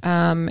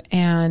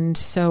 And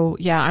so,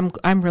 yeah,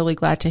 I'm really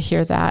glad to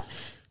hear that.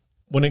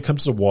 When it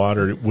comes to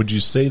water, would you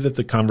say that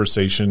the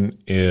conversation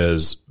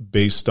is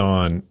based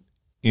on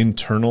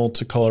internal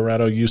to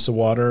Colorado use of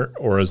water,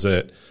 or is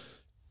it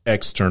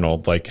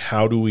external? Like,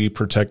 how do we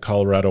protect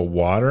Colorado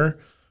water,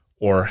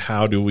 or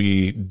how do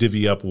we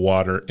divvy up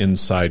water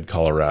inside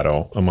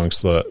Colorado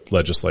amongst the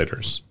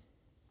legislators?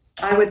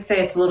 I would say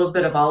it's a little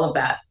bit of all of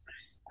that.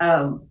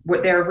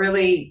 They're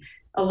really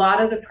a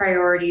lot of the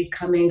priorities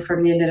coming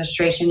from the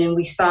administration, and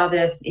we saw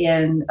this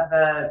in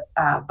the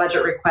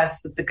budget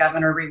requests that the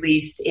governor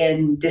released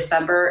in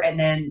December, and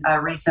then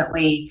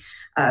recently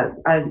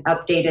an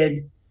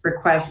updated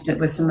request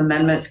with some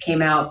amendments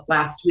came out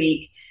last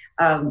week.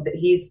 That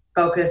he's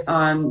focused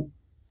on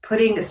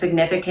putting a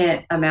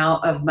significant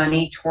amount of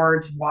money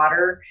towards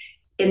water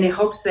in the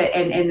hopes that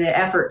and in the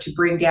effort to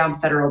bring down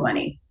federal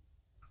money.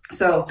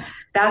 So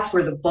that's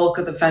where the bulk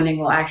of the funding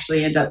will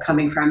actually end up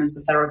coming from, is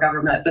the federal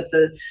government. But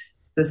the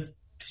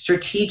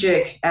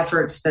strategic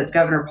efforts that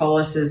Governor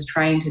Polis is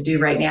trying to do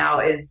right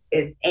now is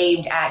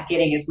aimed at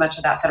getting as much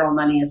of that federal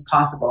money as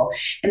possible.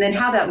 And then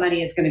how that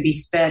money is going to be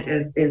spent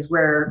is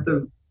where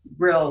the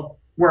real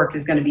work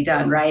is going to be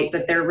done, right?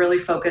 But they're really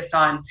focused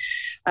on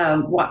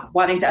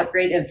wanting to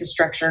upgrade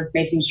infrastructure,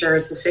 making sure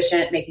it's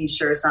efficient, making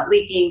sure it's not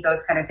leaking,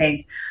 those kind of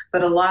things.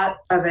 But a lot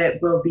of it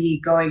will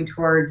be going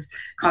towards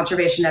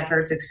conservation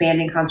efforts,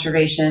 expanding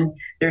conservation.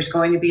 There's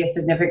going to be a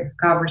significant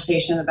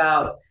conversation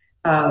about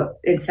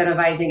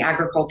incentivizing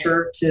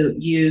agriculture to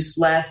use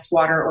less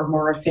water or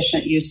more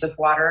efficient use of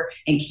water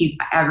and keep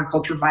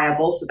agriculture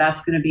viable. So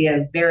that's going to be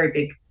a very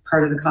big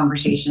part of the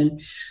conversation.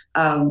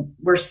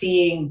 We're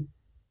seeing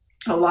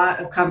a lot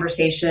of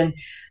conversation.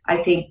 I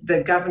think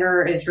the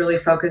governor is really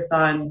focused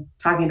on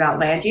talking about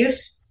land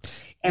use.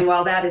 And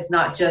while that is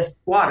not just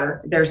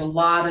water, there's a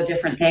lot of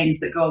different things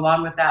that go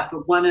along with that.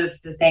 But one of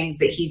the things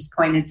that he's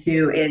pointed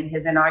to in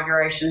his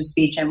inauguration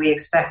speech, and we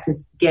expect to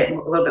get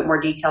a little bit more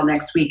detail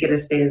next week at a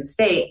State of the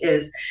State,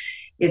 is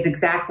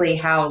exactly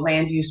how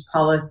land use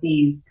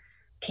policies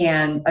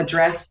can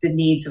address the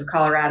needs of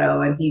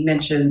Colorado. And he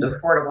mentioned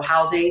affordable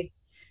housing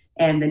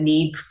and the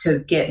need to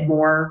get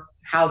more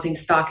housing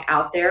stock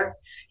out there,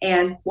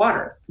 and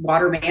water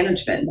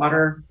management.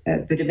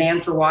 The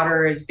demand for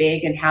water is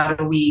big, and how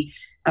do we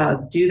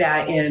do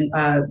that in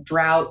a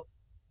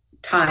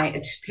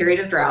period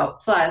of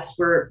drought? Plus,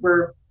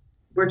 we're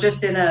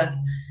just in a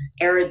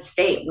arid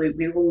state.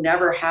 We will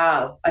never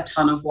have a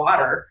ton of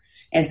water,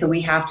 and so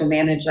we have to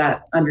manage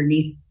that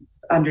underneath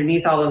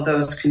all of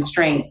those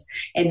constraints.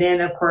 And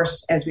then, of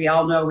course, as we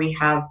all know, we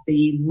have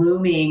the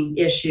looming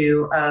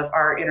issue of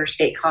our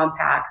interstate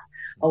compacts.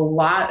 A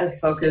lot of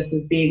focus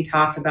is being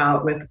talked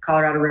about with the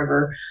Colorado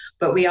River,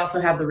 but we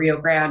also have the Rio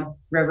Grande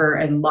River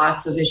and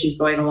lots of issues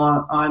going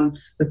on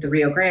with the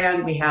Rio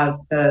Grande. We have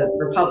the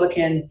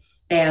Republican,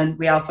 and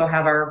we also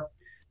have our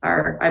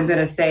I'm going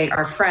to say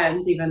our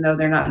friends, even though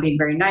they're not being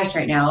very nice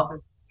right now,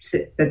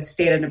 the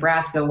state of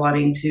Nebraska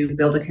wanting to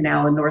build a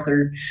canal in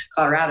northern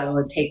Colorado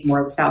and take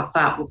more of the South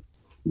Platte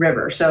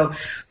River. So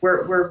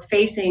we're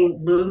facing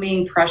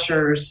looming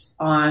pressures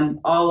on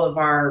all of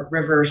our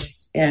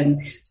rivers. And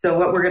so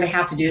what we're going to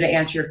have to do to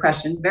answer your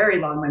question, very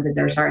long-winded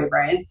there, sorry,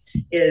 Brian,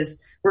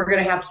 is we're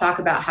going to have to talk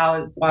about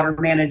how water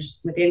managed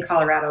within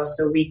Colorado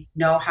so we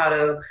know how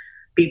to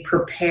be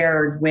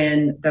prepared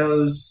when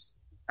those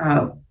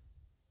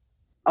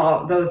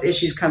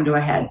issues come to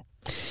a head.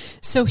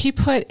 So he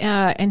put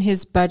in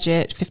his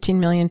budget $15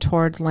 million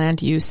toward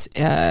land use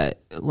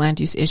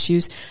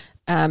issues.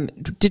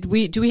 Do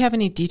we have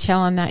any detail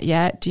on that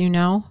yet? Do you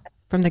know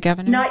from the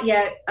governor? Not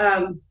yet.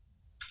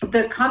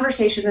 The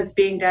conversation that's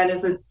being done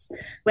is that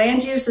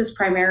land use is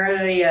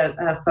primarily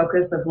a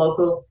focus of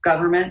local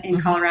government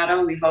in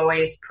Colorado. We've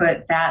always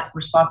put that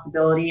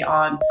responsibility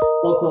on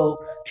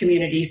local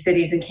communities,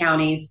 cities, and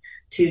counties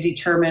to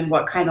determine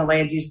what kind of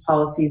land use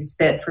policies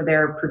fit for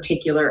their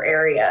particular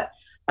area.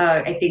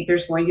 I think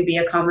there's going to be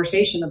a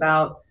conversation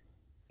about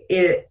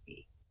it.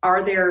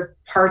 Are there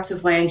parts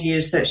of land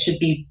use that should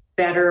be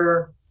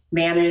better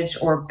managed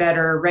or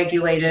better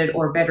regulated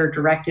or better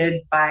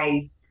directed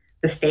by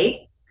the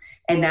state?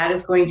 And that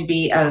is going to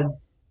be a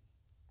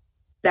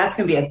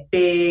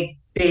big,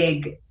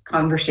 big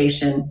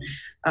conversation.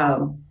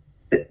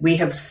 We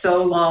have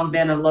so long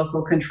been a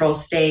local control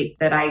state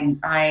that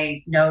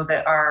I know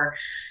that our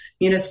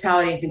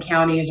municipalities and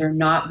counties are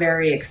not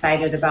very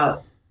excited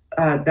about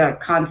the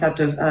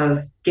concept of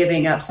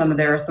giving up some of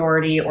their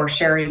authority or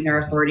sharing their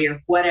authority or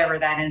whatever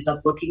that ends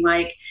up looking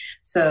like.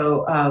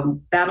 So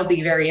that'll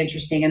be very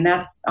interesting. And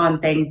that's on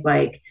things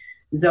like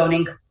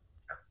zoning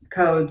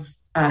codes,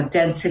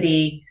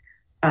 density,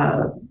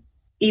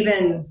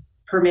 even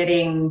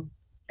permitting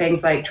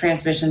things like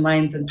transmission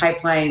lines and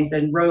pipelines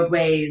and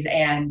roadways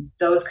and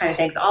those kind of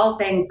things, all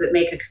things that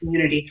make a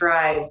community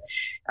thrive.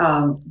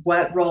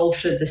 What role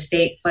should the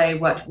state play?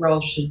 What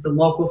role should the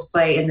locals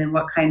play? And then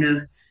what kind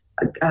of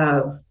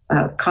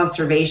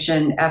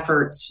conservation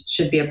efforts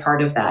should be a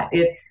part of that.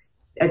 It's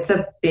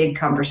a big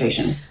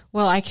conversation.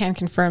 Well, I can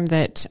confirm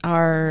that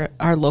our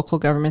local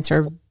governments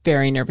are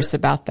very nervous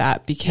about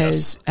that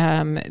because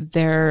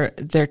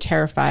they're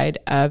terrified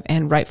of,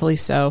 and rightfully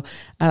so,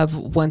 of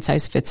one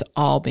size fits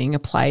all being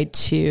applied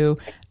to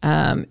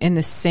in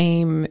the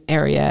same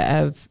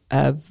area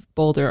of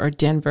Boulder or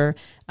Denver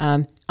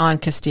on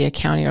Castilla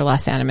County or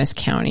Los Animas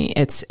County.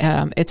 It's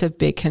a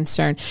big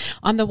concern.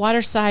 On the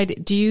water side,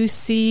 do you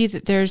see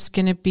that there's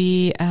going to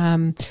be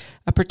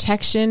a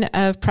protection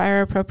of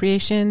prior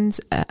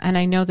appropriations? And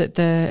I know that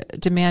the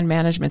demand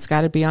management's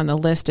got to be on the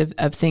list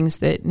of things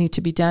that need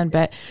to be done.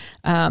 But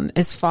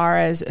as far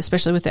as,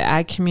 especially with the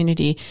ag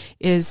community,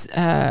 is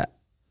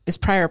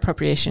prior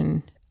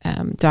appropriation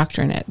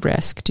doctrine at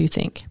risk, do you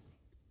think?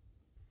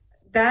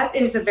 That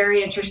is a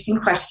very interesting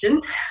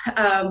question.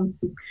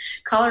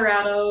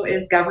 Colorado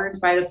is governed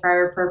by the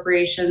prior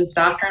appropriations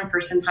doctrine,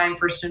 first in time,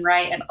 first in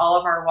right, and all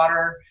of our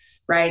water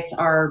rights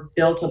are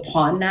built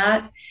upon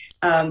that.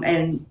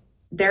 And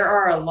there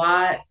are a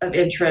lot of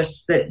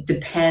interests that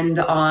depend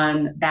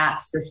on that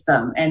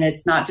system. And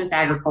it's not just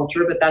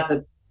agriculture, but that's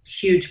a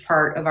huge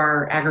part of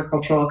our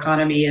agricultural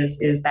economy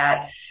is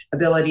that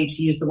ability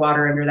to use the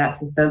water under that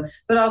system,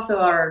 but also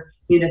our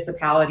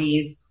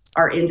municipalities,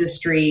 our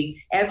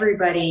industry.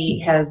 Everybody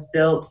has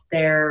built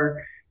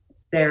their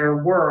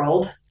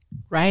world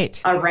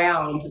right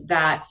around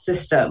that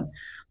system.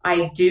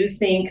 I do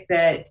think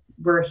that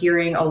we're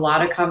hearing a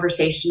lot of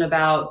conversation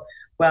about,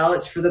 well,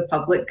 it's for the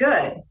public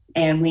good,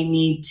 and we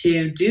need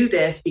to do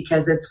this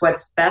because it's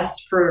what's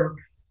best for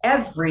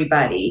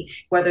everybody,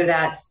 whether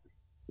that's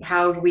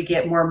how do we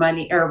get more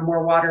money or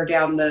more water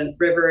down the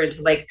river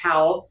into Lake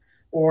Powell?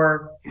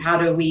 Or how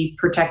do we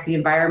protect the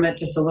environment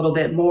just a little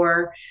bit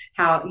more?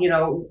 How,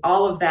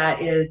 all of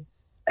that is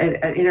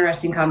an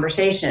interesting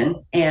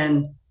conversation.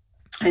 And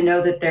I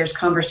know that there's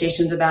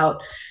conversations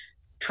about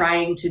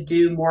trying to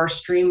do more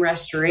stream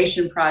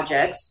restoration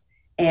projects,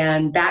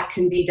 and that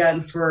can be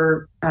done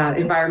for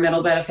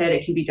environmental benefit.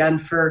 It can be done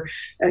for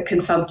a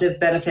consumptive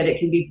benefit. It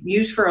can be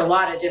used for a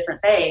lot of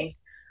different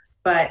things,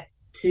 but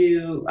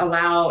to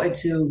allow and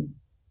to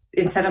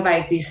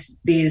incentivize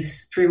these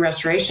stream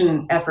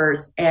restoration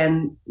efforts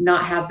and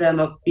not have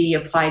them be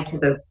applied to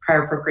the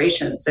prior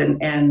appropriations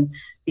and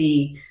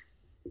the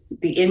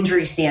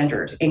injury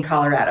standard in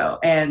Colorado.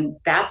 And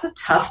that's a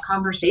tough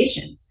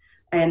conversation.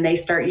 And they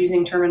start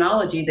using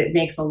terminology that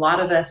makes a lot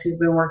of us who've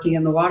been working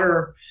in the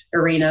water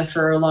arena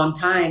for a long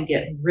time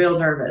get real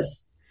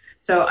nervous.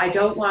 So I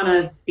don't want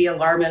to be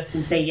alarmist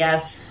and say,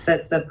 yes,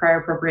 that the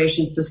prior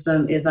appropriation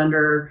system is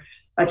under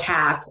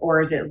attack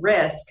or is at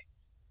risk.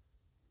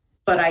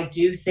 But I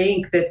do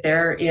think that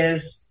there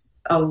is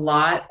a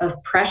lot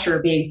of pressure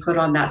being put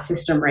on that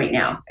system right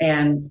now.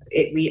 And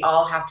we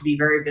all have to be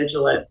very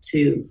vigilant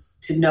to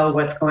know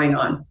what's going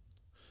on.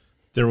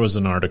 There was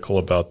an article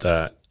about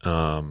that.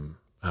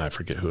 I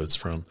forget who it's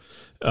from.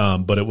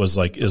 But it was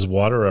like, is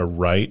water a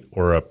right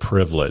or a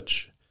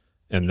privilege?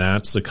 And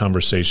that's the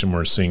conversation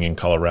we're seeing in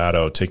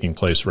Colorado taking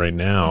place right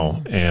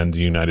now and the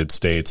United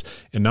States,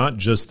 and not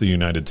just the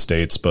United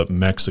States, but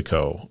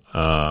Mexico,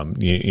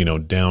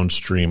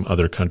 downstream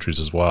other countries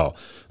as well.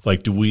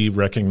 Like, do we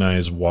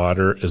recognize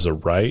water as a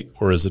right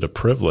or is it a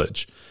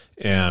privilege?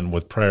 And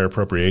with prior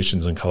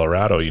appropriations in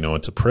Colorado,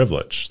 it's a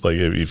privilege. Like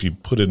if you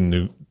put it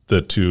in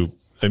the two,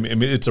 I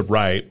mean, it's a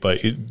right, but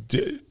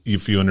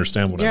if you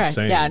understand what I'm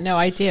saying. Yeah, no,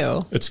 I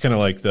do. It's kind of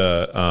like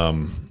the,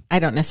 I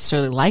don't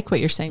necessarily like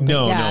what you're saying.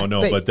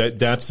 But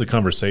that's the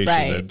conversation.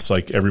 Right. It's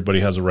like everybody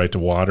has a right to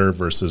water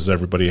versus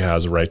everybody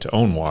has a right to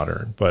own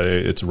water, but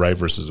it's a right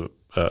versus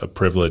a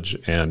privilege.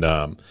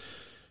 And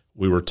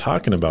we were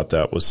talking about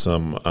that with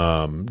some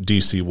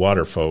DC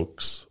water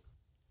folks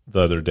the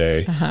other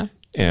day,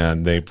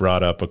 and they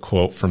brought up a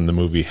quote from the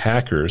movie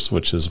Hackers,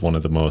 which is one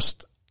of the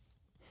most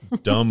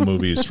dumb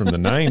movies from the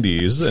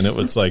 90s. And it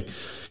was like,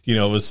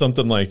 it was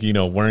something like,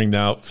 wearing the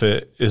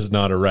outfit is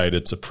not a right,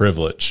 it's a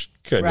privilege.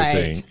 Kind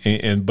of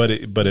thing.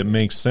 But it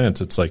makes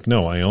sense. It's like,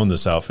 no, I own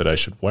this outfit. I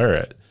should wear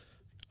it.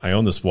 I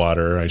own this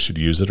water. I should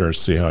use it or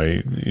see how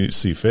I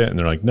see fit. And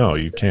they're like, no,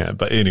 you can't.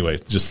 But anyway,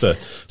 just a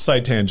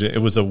side tangent. It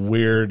was a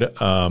weird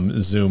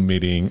Zoom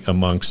meeting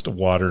amongst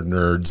water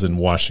nerds in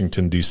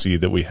Washington, D.C.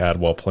 that we had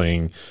while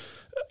playing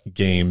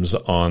games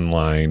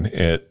online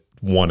at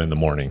 1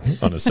 a.m.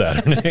 on a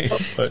Saturday.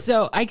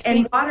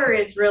 And water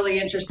is really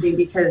interesting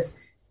because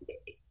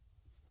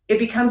it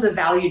becomes a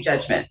value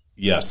judgment.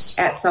 Yes.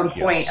 At some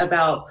point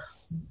about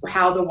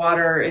how the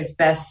water is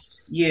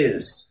best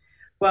used.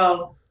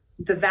 Well,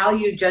 the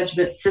value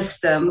judgment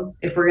system,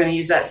 if we're going to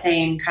use that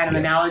same kind of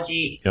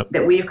analogy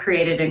that we've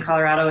created in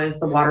Colorado, is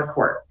the water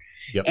court.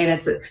 Yep. And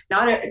it's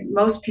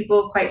most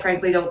people, quite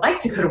frankly, don't like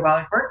to go to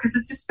water court because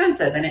it's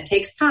expensive and it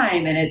takes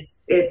time and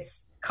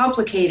it's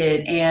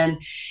complicated and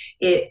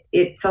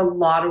it's a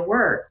lot of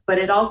work. But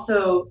it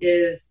also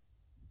is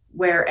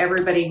where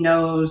everybody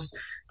knows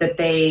that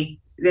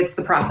it's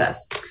the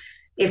process.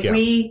 If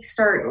we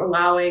start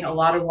allowing a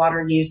lot of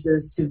water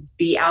uses to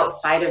be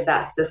outside of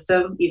that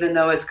system, even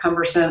though it's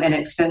cumbersome and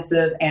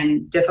expensive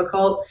and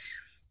difficult,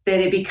 then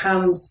it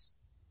becomes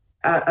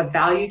a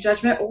value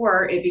judgment,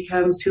 or it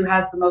becomes who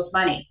has the most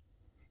money.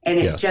 And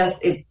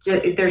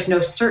there's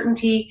no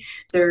certainty.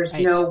 There's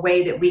no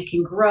way that we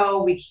can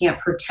grow. We can't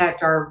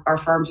protect our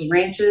farms and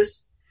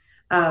ranches.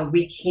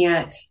 We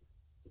can't.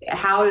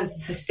 How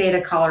does the state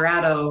of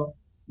Colorado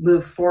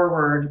move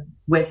forward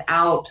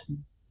without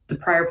the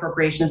prior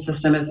appropriation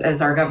system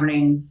as our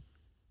governing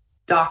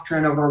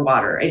doctrine over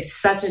water? It's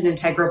such an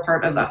integral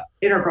part of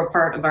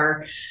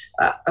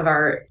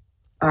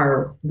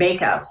our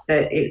makeup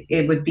that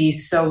it would be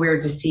so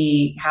weird to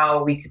see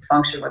how we could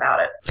function without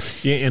it.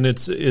 Yeah, and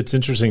it's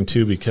interesting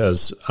too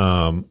because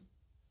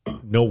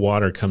no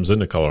water comes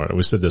into Colorado.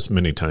 We said this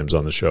many times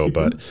on the show,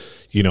 but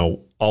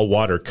all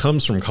water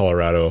comes from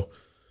Colorado.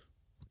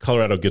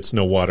 Colorado gets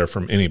no water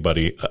from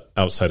anybody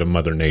outside of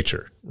Mother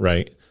Nature,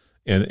 right?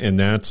 And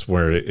that's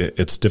where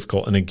it's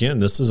difficult. And again,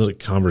 this is a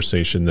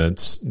conversation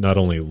that's not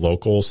only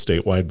local,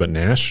 statewide, but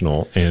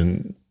national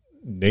and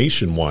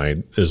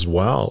nationwide as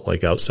well,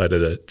 like outside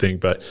of the thing.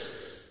 But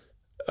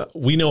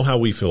we know how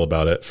we feel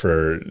about it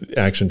for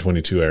Action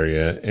 22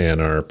 area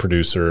and our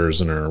producers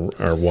and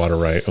our water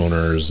right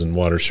owners and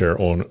water share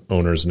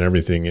owners and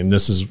everything. And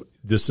this is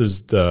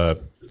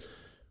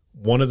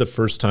one of the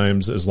first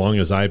times, as long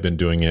as I've been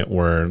doing it,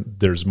 where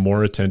there's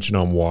more attention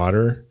on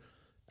water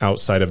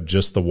outside of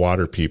just the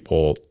water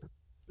people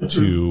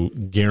to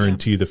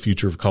guarantee the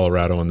future of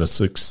Colorado and the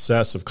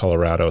success of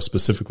Colorado,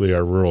 specifically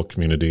our rural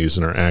communities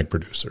and our ag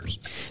producers.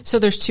 So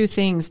there's two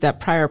things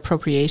that prior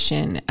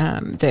appropriation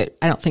that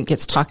I don't think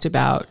gets talked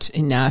about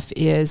enough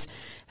is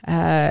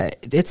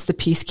it's the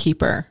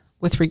peacekeeper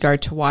with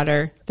regard to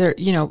water. There,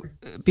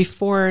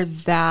 before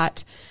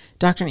that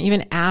doctrine,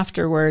 even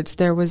afterwards,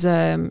 there was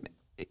when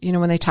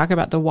they talk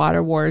about the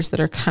water wars that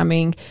are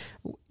coming,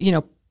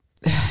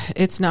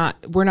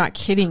 we're not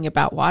kidding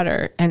about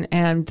water,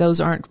 and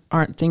those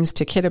aren't things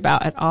to kid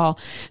about at all.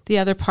 The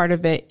other part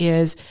of it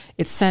is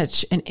it's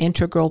such an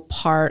integral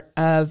part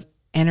of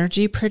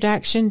energy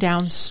production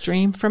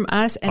downstream from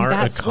us, and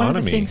that's economy. One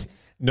of the things.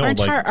 No, our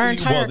entire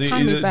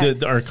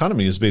economy. Our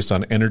economy is based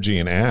on energy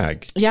and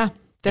ag. Yeah,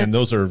 and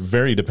those are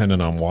very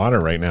dependent on water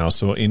right now.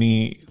 So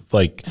any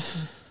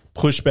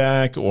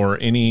pushback or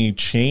any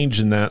change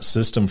in that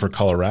system for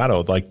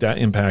Colorado, that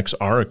impacts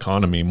our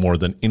economy more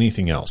than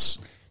anything else.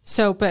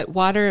 So, but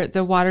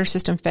the water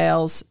system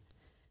fails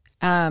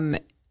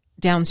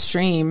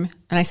downstream,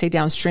 and I say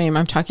downstream,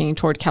 I'm talking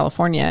toward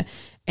California.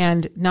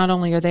 And not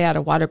only are they out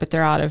of water, but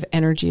they're out of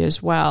energy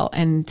as well.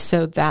 And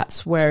so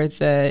that's where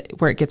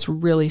it gets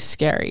really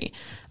scary,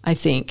 I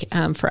think,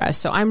 for us.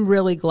 So I'm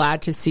really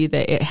glad to see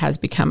that it has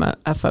become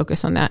a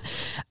focus on that.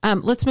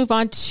 Let's move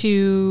on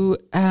to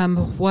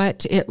what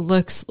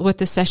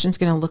the session's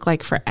going to look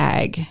like for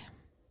ag.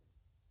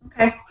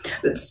 Okay.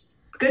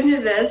 Good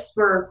news is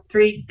we're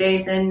 3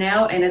 days in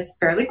now, and it's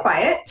fairly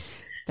quiet.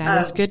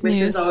 That is good news.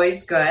 Which is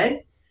always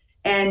good.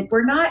 And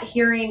we're not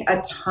hearing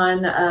a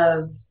ton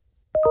of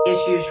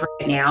issues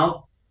right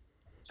now.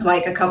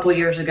 Like a couple of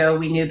years ago,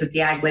 we knew that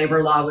the ag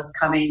labor law was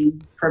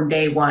coming from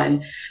day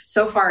one.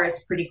 So far,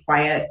 it's pretty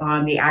quiet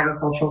on the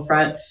agricultural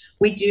front.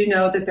 We do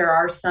know that there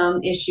are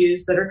some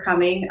issues that are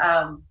coming.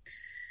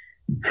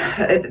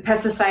 The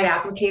Pesticide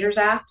Applicators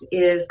Act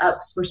is up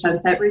for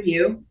sunset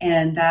review,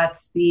 and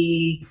that's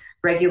the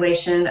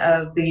regulation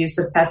of the use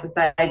of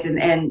pesticides,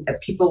 and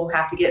people will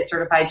have to get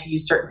certified to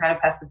use certain kind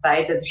of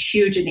pesticides. It's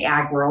huge in the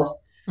ag world.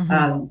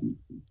 Mm-hmm.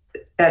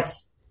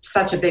 That's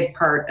such a big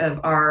part of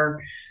our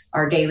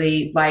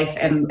daily life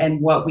and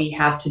what we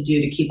have to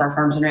do to keep our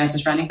farms and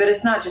ranches running. But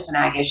it's not just an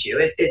ag issue.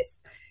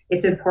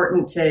 It's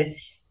important to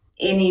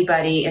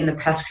anybody in the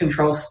pest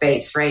control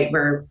space, right?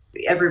 Where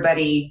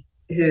everybody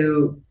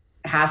who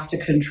has to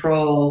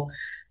control,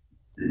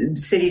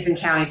 cities and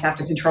counties have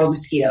to control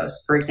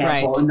mosquitoes, for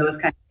example, and those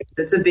kind of things.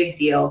 It's a big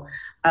deal.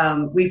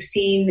 We've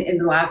seen in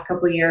the last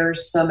couple of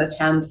years some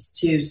attempts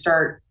to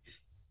start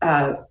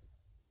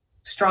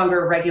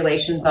stronger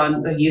regulations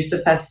on the use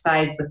of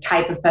pesticides, the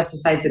type of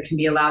pesticides that can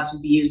be allowed to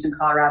be used in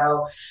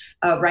Colorado.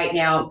 Right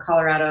now,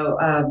 Colorado,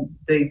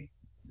 the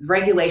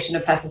regulation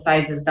of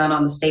pesticides is done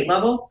on the state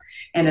level,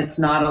 and it's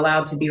not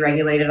allowed to be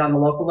regulated on the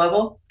local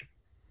level.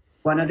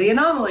 One of the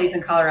anomalies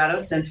in Colorado,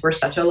 since we're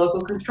such a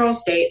local control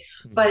state,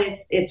 but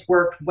it's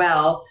worked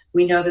well.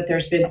 We know that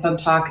there's been some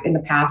talk in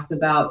the past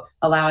about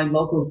allowing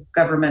local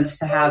governments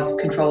to have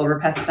control over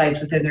pesticides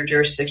within their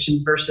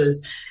jurisdictions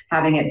versus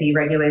having it be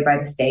regulated by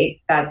the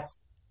state.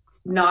 That's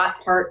not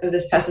part of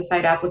this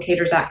Pesticide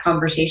Applicators Act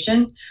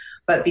conversation,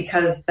 but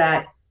because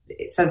that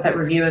sunset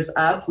review is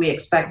up, we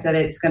expect that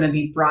it's going to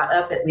be brought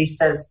up at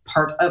least as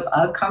part of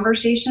a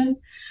conversation.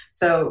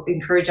 So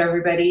encourage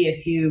everybody,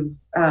 if you've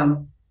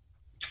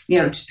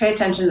just pay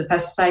attention to the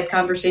pesticide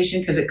conversation,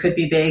 because it could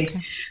be big,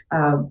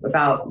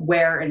 about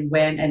where and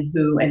when and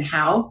who and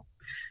how.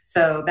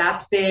 So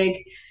that's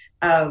big.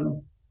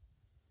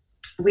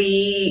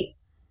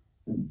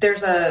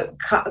 There's a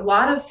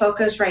lot of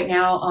focus right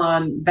now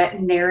on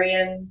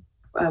veterinarian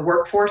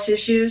workforce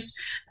issues.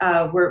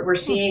 We're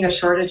seeing a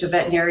shortage of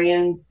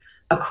veterinarians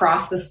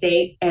across the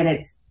state, and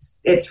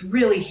it's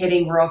really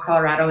hitting rural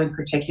Colorado in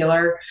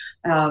particular.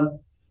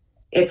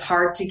 It's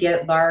hard to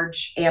get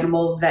large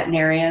animal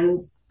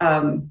veterinarians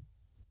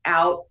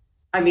out.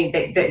 I mean,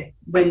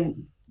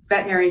 when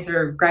veterinarians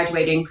are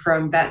graduating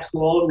from vet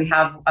school, we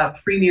have a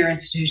premier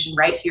institution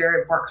right here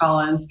in Fort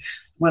Collins,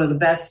 one of the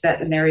best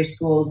veterinary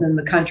schools in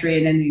the country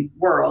and in the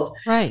world.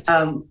 Right.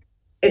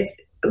 It's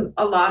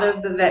a lot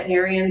of the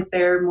veterinarians,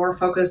 they're more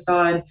focused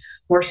on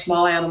more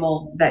small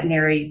animal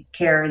veterinary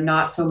care and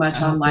not so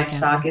much on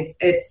livestock. Yeah.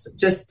 It's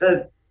just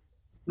a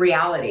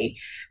reality.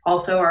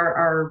 Also,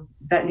 our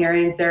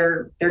veterinarians,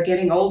 they're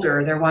getting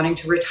older, they're wanting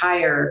to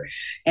retire.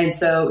 And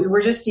so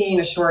we're just seeing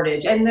a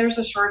shortage, and there's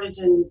a shortage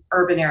in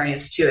urban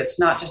areas too. It's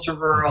not just a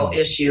rural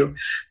issue.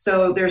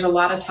 So there's a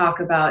lot of talk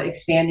about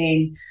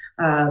expanding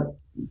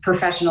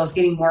professionals,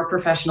 getting more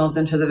professionals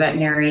into the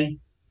veterinary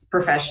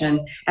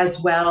profession, as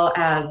well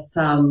as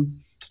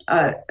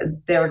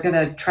they were going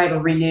to try to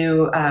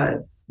renew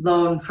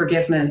loan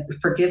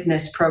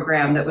forgiveness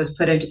program that was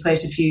put into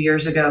place a few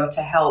years ago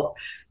to help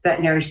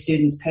veterinary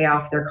students pay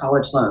off their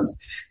college loans.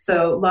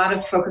 So a lot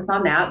of focus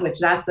on that, which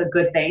that's a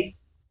good thing.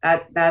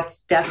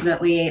 That's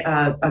definitely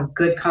a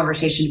good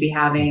conversation to be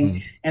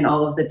having, and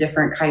all of the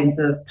different kinds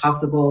of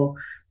possible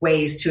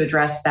ways to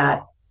address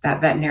that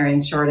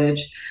veterinarian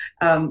shortage.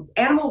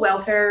 Animal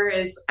welfare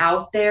is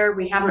out there.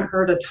 We haven't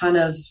heard a ton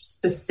of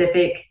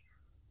specific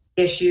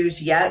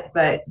issues yet,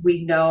 but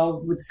we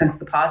know since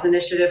the PAWS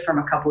initiative from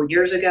a couple of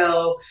years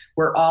ago,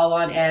 we're all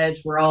on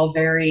edge. We're all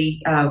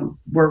very,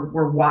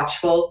 we're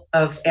watchful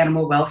of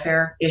animal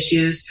welfare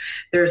issues.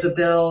 There's a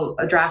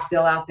draft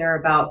bill out there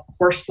about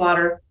horse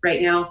slaughter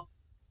right now.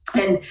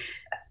 And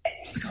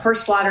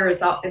horse slaughter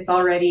it's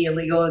already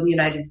illegal in the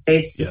United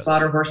States to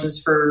slaughter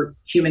horses for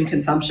human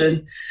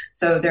consumption.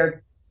 So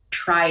they're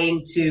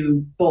trying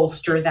to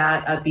bolster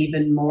that up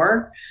even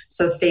more.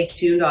 So stay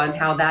tuned on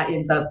how that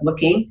ends up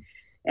looking.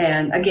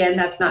 And again,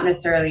 that's not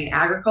necessarily an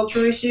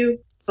agricultural issue,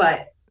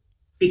 but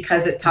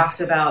because it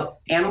talks about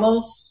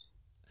animals,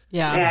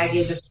 the ag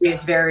industry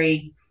is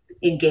very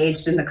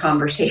engaged in the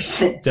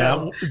conversation.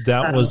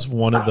 That was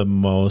one of the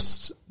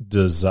most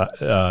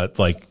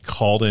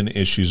called in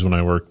issues when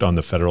I worked on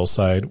the federal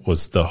side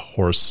was the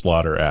Horse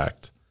Slaughter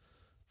Act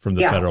from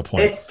the federal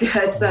point.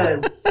 It's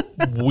a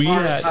we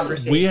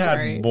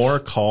had more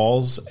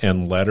calls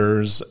and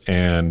letters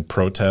and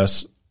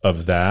protests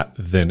of that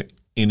than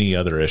any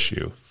other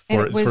issue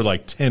for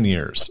like 10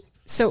 years.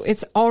 So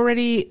there's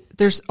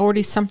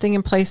already something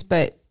in place,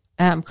 but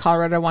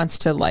Colorado wants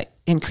to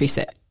increase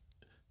it.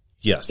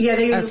 Yes. Yeah,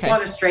 they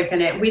want to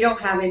strengthen it. We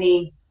don't have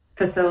any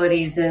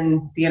facilities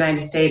in the United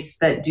States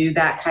that do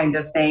that kind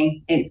of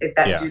thing, do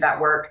that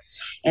work.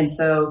 And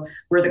so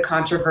where the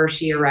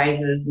controversy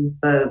arises is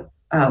the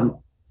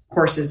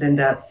horses end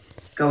up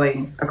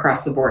going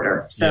across the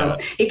border. So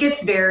it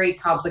gets very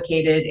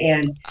complicated.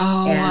 And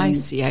I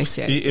see.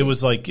 It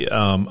was like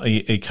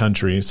a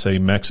country, say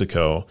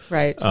Mexico,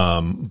 right,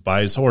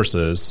 buys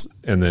horses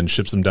and then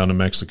ships them down to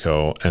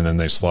Mexico, and then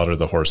they slaughter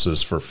the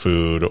horses for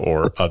food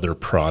or other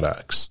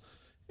products.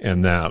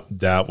 And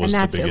that was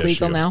that's the big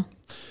illegal issue. now.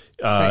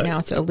 Right now,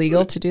 it's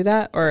illegal to do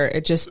that, or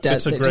it just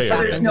does. It's a gray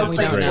area. There's no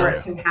place for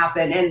it to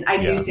happen, and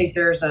I do think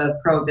there's a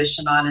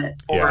prohibition on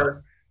it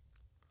for.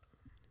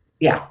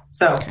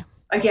 So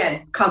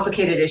again,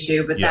 complicated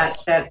issue, but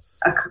that's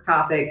a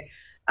topic.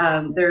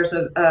 There's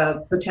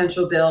a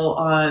potential bill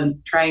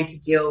on trying to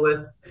deal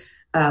with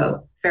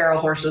feral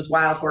horses,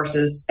 wild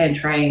horses, and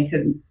trying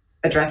to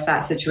address that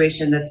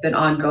situation that's been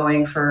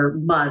ongoing for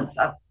months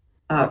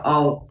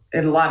all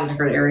in a lot of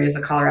different areas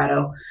of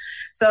Colorado.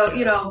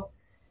 So,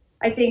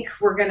 I think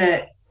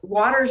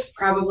water's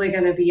probably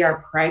going to be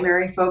our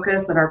primary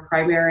focus and our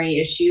primary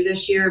issue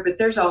this year, but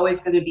there's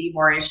always going to be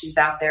more issues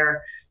out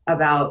there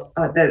about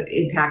that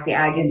impact the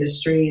ag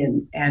industry,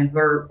 and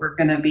we're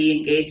going to be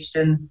engaged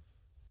in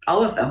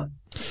all of them.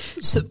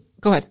 So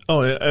go ahead.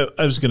 Oh,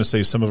 I was going to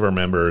say some of our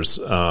members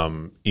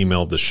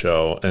emailed the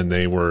show, and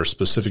they were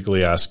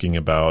specifically asking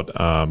about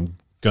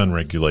gun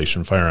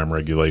regulation, firearm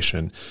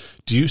regulation.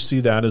 Do you see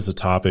that as a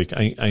topic?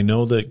 I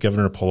know that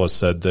Governor Polis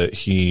said that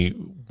he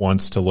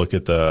wants to look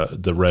at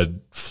the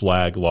red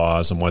flag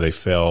laws and why they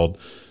failed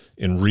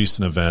in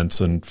recent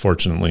events,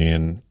 unfortunately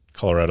in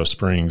Colorado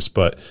Springs.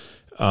 But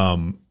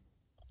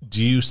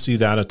do you see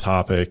that a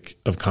topic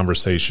of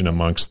conversation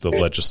amongst the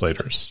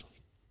legislators?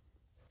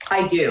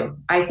 I do.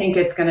 I think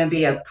it's going to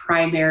be a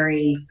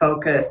primary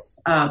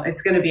focus.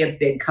 It's going to be a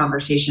big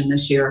conversation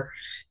this year.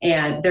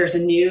 And there's a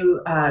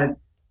new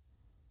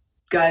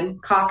gun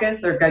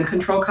caucus or gun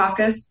control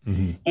caucus,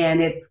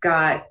 and it's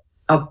got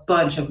a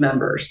bunch of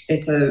members.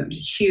 It's a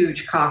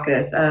huge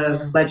caucus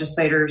of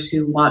legislators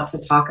who want to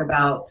talk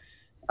about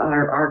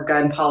our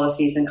gun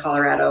policies in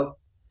Colorado.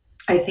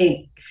 I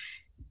think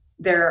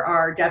there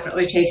are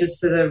definitely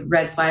changes to the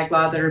red flag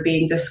law that are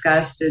being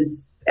discussed, and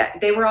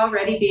they were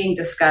already being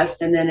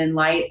discussed. And then in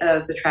light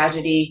of the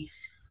tragedy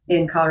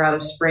in Colorado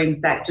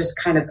Springs, that just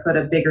kind of put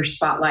a bigger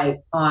spotlight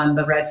on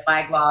the red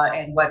flag law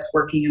and what's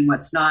working and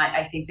what's not.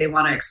 I think they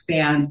want to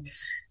expand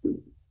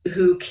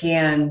who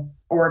can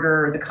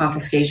order the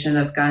confiscation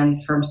of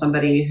guns from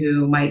somebody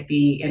who might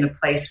be in a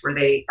place where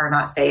they are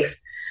not safe.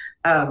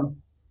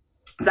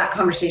 That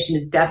conversation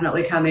is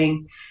definitely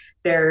coming.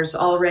 There's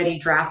already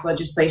draft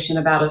legislation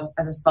about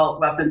an assault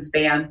weapons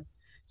ban.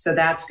 So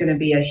that's going to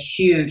be a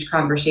huge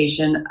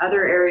conversation.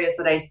 Other areas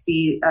that I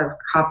see of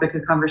topic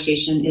of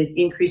conversation is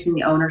increasing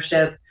the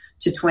ownership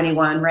to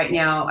 21. Right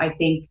now, I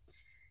think,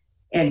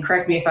 and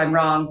correct me if I'm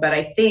wrong, but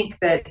I think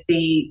that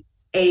the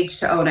age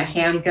to own a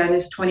handgun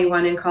is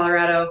 21 in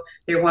Colorado.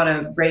 They want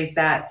to raise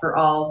that for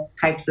all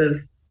types of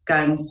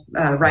guns,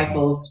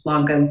 rifles,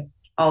 long guns,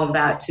 all of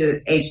that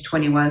to age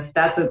 21. So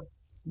that's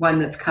one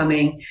that's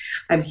coming.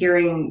 I'm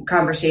hearing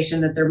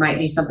conversation that there might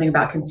be something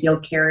about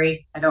concealed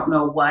carry. I don't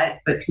know what,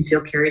 but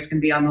concealed carry is going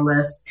to be on the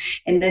list.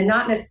 And then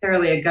not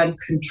necessarily a gun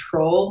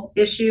control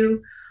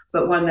issue,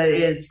 but one that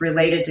is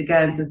related to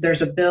guns, is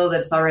there's a bill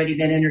that's already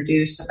been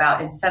introduced about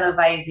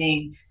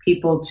incentivizing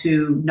people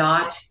to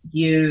not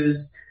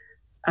use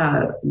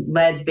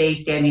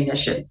lead-based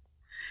ammunition.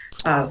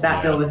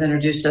 That bill was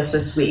introduced just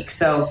this week.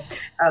 So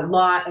a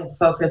lot of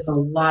focus, a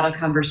lot of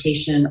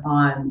conversation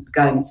on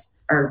guns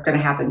are going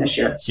to happen this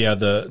year. Yeah,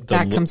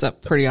 that comes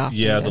up pretty often.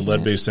 Yeah, the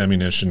lead-based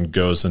ammunition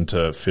goes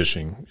into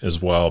fishing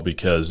as well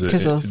because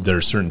there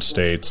are certain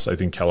states, I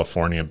think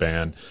California,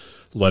 ban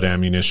lead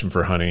ammunition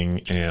for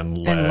hunting and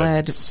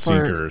lead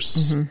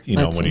sinkers.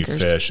 When sinkers. You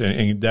fish,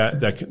 and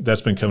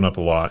that's been coming up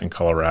a lot in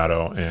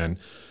Colorado, and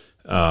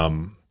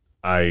I'm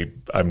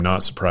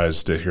not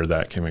surprised to hear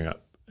that coming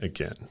up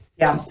again.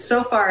 Yeah,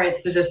 so far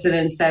it's just an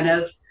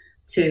incentive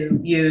to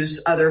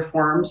use other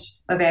forms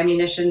of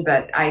ammunition.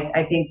 But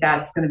I think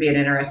that's going to be an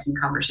interesting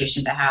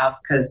conversation to have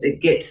because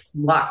it gets a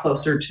lot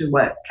closer to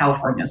what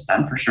California's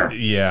done for sure.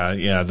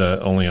 Yeah. The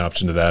only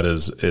option to that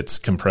is it's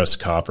compressed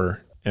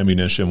copper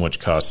ammunition, which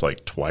costs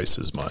like twice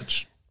as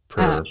much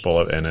per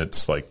bullet. And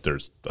it's like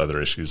there's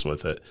other issues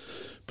with it.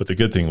 But the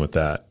good thing with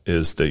that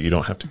is that you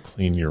don't have to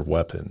clean your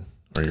weapon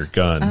or your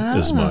gun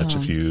as much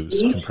if you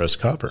use compressed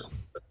copper.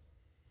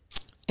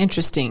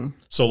 Interesting.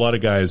 So a lot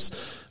of guys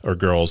or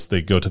girls,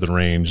 they go to the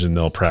range and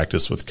they'll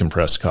practice with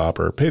compressed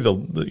copper, pay a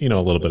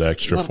little bit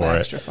extra for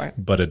it,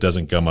 but it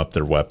doesn't gum up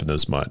their weapon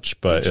as much.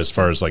 But as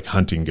far as like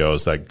hunting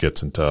goes, that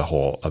gets into a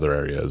whole other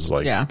areas,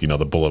 like,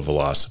 the bullet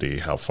velocity,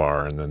 how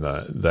far, and then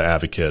the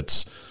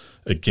advocates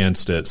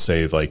against it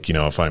say, like,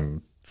 if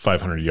I'm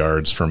 500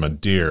 yards from a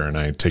deer and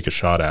I take a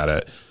shot at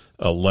it,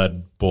 a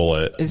lead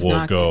bullet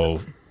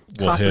will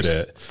hit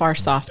it far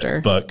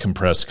softer, but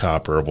compressed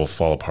copper will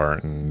fall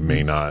apart and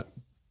may not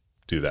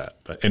do that.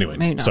 But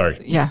anyway, sorry.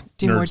 Yeah.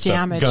 Do nerd more stuff.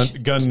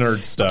 damage. Gun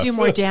nerd stuff. Do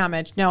more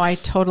damage. No, I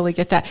totally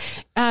get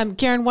that.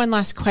 Garen, one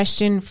last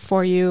question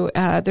for you.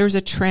 There's a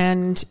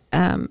trend.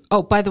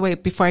 By the way,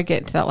 before I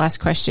get into that last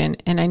question,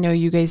 and I know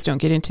you guys don't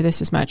get into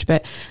this as much,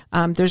 but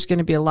there's going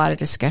to be a lot of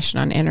discussion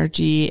on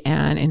energy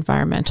and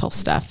environmental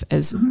stuff,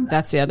 as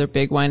that's the other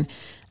big one.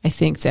 I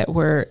think that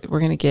we're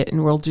going to get,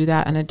 and we'll do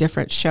that on a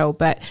different show.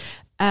 But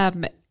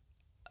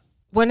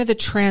one of the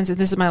trends, and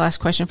this is my last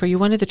question for you,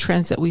 one of the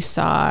trends that we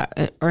saw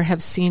or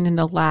have seen in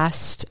the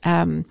last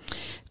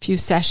few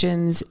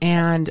sessions,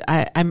 and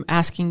I'm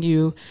asking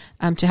you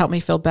to help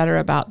me feel better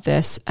about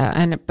this,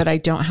 but I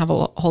don't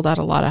hold out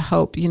a lot of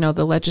hope.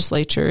 The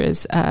legislature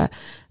is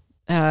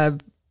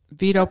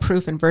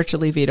veto-proof and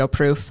virtually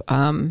veto-proof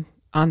on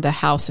the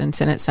House and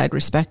Senate side,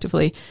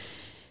 respectively.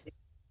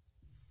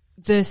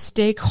 The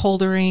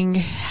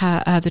stakeholdering,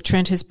 the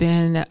trend has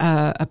been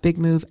a big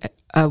move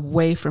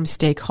away from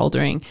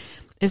stakeholdering.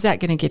 Is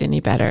that going to get any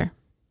better?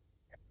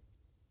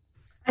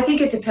 I think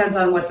it depends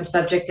on what the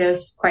subject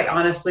is, quite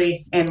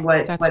honestly, and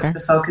what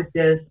the focus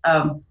is.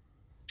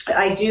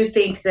 I do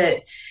think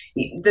that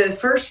the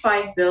first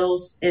 5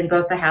 bills in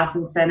both the House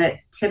and Senate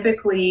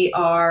typically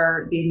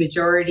are the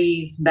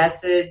majority's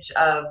message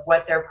of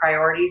what their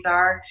priorities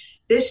are.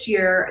 This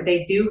year,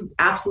 they do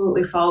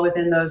absolutely fall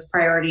within those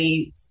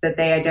priorities that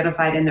they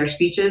identified in their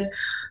speeches,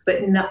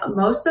 but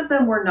most of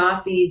them were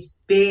not these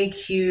big,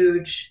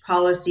 huge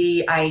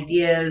policy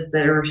ideas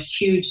that are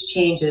huge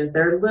changes.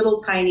 They're little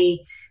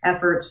tiny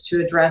efforts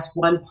to address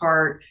one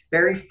part,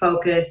 very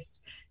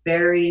focused,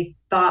 very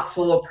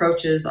thoughtful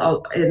approaches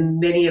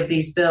in many of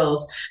these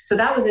bills. So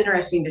that was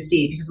interesting to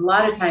see, because a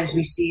lot of times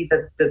we see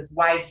the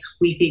wide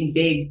sweeping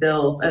big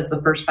bills as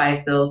the first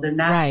 5 bills, and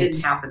that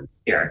didn't happen this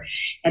year.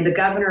 And the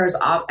governor is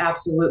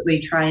absolutely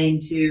trying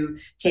to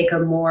take a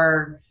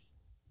more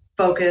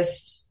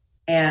focused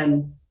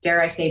and,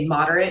 dare I say,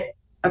 moderate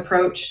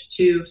approach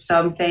to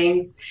some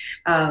things.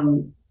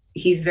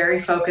 He's very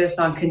focused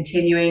on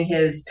continuing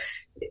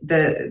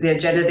the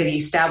agenda that he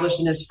established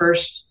in his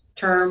first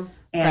term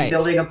and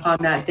building upon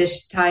that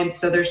this time.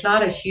 So there's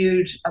not a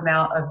huge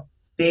amount of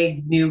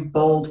big, new,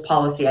 bold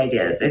policy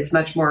ideas. It's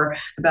much more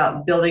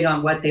about building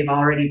on what they've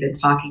already been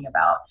talking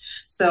about.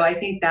 So I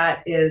think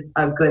that is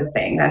a good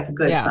thing. That's a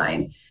good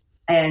sign.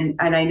 And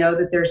I know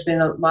that there's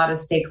been a lot of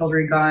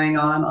stakeholder going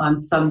on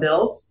some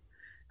bills.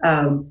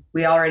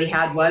 We already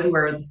had one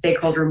where the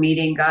stakeholder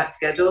meeting got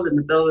scheduled and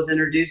the bill was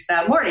introduced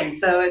that morning.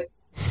 So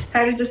it's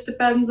kind of just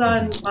depends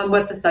on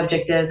what the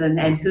subject is and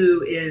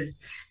who's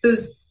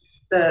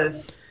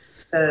the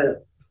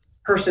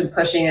person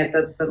pushing it,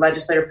 the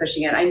legislator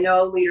pushing it. I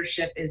know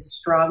leadership is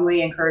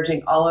strongly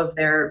encouraging all of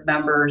their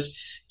members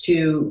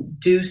to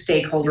do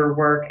stakeholder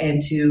work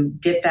and to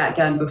get that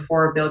done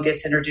before a bill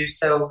gets introduced.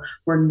 So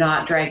we're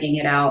not dragging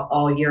it out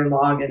all year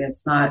long and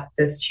it's not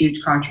this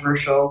huge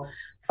controversial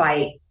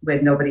fight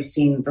when nobody's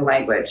seen the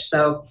language.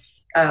 So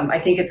I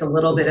think it's a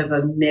little bit of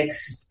a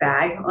mixed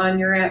bag on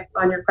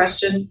your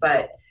question,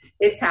 but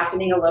it's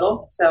happening a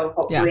little. So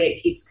hopefully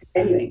it keeps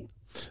continuing.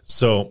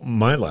 So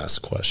my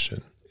last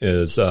question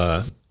is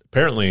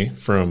apparently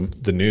from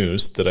the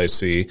news that I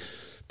see,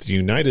 the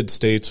United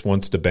States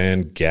wants to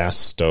ban gas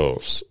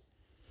stoves.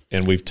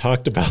 And we've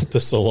talked about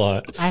this a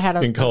lot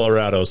in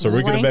Colorado. So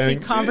we're going to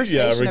ban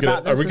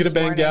are we going to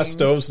ban gas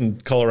stoves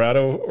in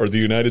Colorado or the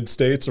United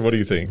States, or what do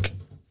you think?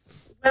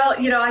 Well,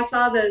 I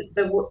saw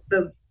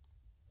the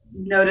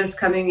notice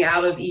coming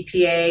out of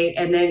EPA,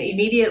 and then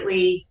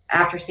immediately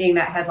after seeing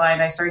that headline,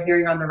 I started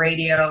hearing on the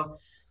radio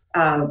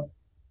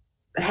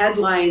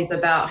headlines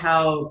about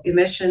how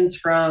emissions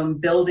from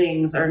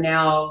buildings are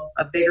now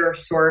a bigger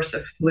source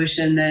of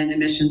pollution than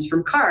emissions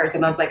from cars.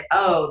 And I was like,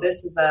 oh,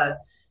 this is a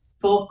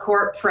full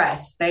court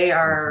press. They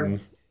are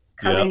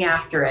coming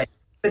after it.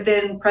 But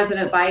then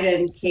President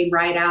Biden came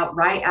right out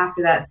right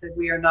after that and said,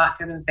 we are not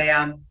going to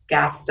ban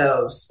gas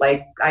stoves.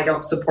 Like, I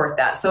don't support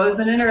that. So it was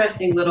an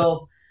interesting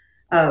little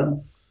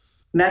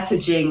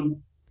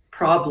messaging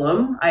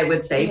problem, I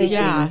would say,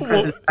 between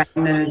President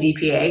Biden and his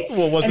EPA.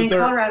 Well, and in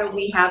Colorado,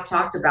 we have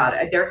talked about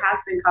it. There has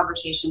been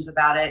conversations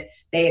about it.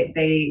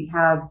 They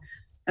have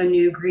a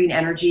new green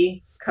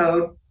energy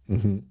code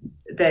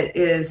that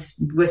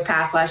was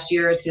passed last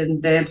year. It's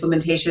in the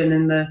implementation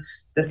and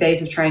the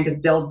phase of trying to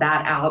build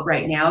that out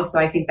right now. So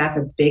I think that's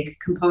a big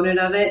component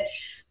of it.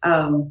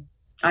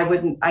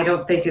 I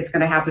don't think it's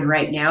going to happen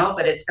right now,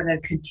 but it's going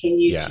to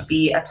continue to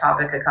be a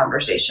topic of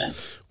conversation.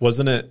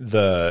 Wasn't it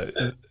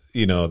the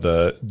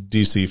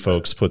DC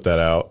folks put that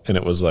out, and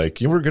it was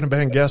like, you were going to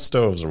ban gas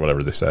stoves or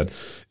whatever they said.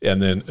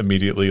 And then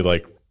immediately,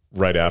 like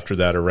right after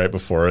that or right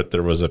before it,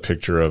 there was a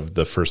picture of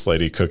the first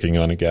lady cooking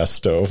on a gas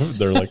stove.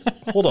 They're like,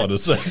 hold on a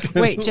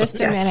second. Wait, just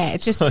a minute.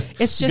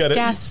 It's just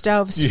gas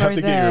stoves. You have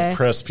to get your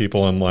press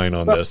people in line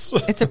on this.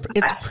 It's a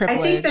privilege. I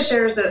think that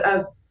there's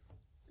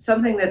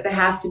something that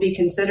has to be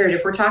considered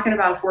if we're talking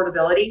about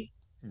affordability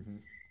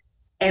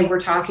and we're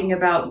talking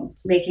about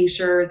making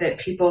sure that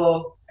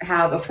people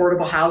have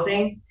affordable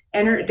housing.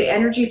 The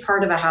energy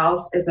part of a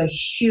house is a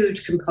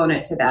huge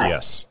component to that.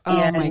 Yes.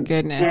 Oh my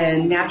goodness.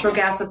 And natural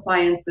gas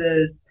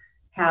appliances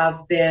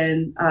have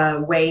been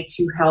a way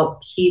to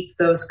help keep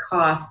those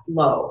costs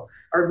low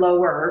or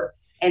lower.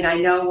 And I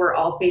know we're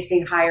all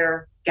facing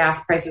higher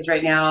gas prices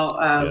right now.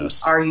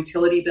 Our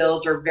utility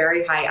bills are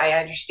very high. I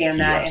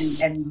understand that.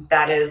 Yes. And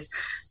that is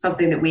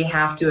something that we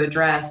have to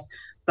address.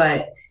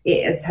 But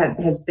it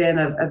has been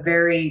a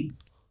very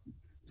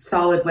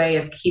solid way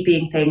of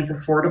keeping things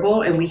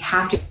affordable. And we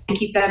have to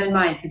keep that in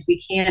mind because we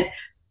can't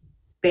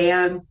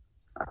ban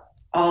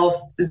all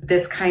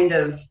this kind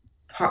of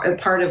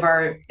part of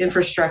our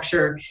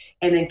infrastructure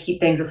and then keep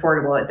things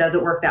affordable. It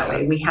doesn't work that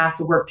way. We have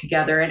to work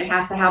together, and it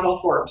has to have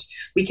all forms.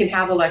 We can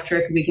have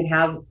electric, we can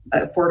have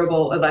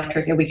affordable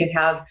electric, and we can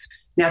have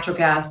natural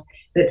gas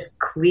that's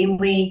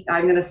cleanly,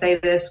 I'm going to say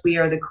this, we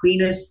are the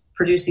cleanest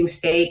producing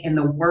state in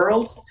the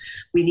world.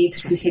 We need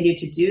to continue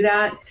to do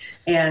that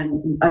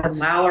and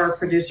allow our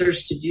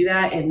producers to do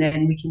that. And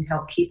then we can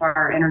help keep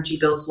our energy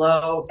bills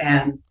low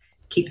and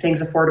keep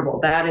things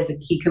affordable. That is a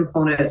key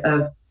component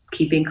of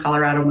keeping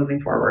Colorado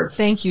moving forward.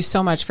 Thank you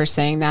so much for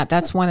saying that.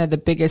 That's one of the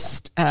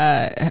biggest,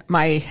 of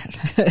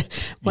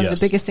the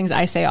biggest things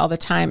I say all the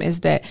time is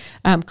that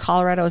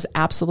Colorado is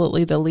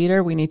absolutely the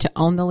leader. We need to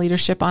own the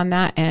leadership on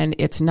that. And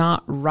it's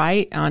not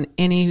right in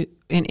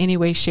any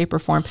way, shape, or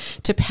form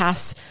to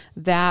pass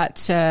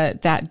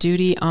that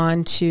duty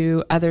on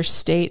to other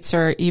states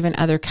or even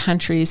other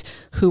countries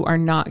who are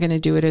not going to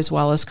do it as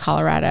well as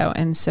Colorado.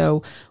 And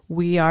so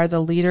we are the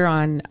leader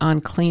on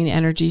clean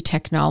energy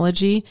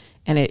technology.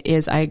 And it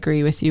is, I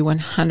agree with you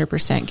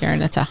 100%,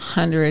 Garen. It's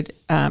 100.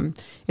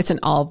 It's an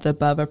all of the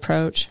above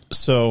approach.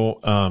 So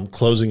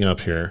closing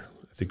up here,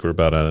 I think we're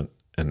about at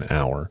an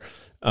hour.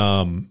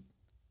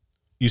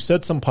 You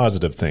said some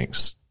positive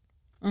things.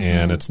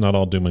 And it's not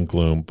all doom and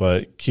gloom,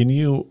 but can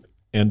you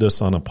end us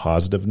on a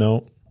positive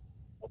note?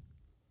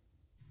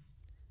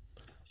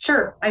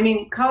 Sure. I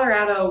mean,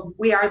 Colorado,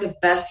 we are the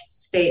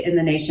best state in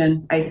the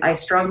nation. I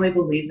strongly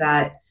believe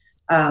that.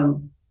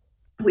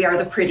 We are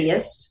the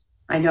prettiest.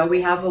 I know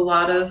we have a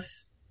lot of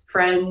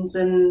friends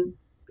and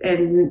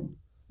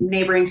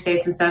neighboring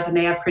states and stuff, and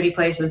they have pretty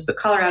places, but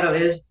Colorado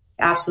is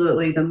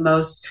absolutely the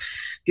most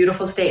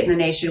beautiful state in the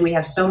nation. We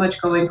have so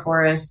much going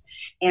for us.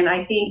 And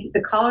I think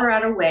the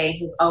Colorado way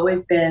has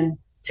always been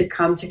to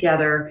come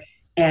together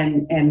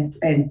and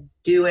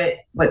do it,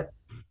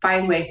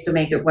 find ways to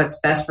make it what's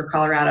best for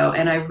Colorado.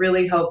 And I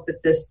really hope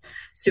that this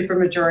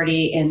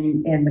supermajority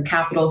in the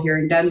Capitol here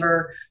in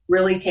Denver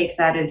really takes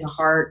that into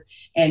heart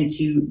and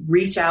to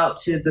reach out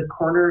to the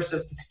corners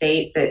of the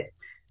state that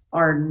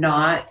are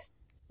not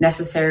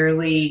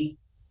necessarily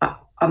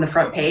on the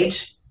front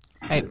page.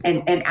 Right.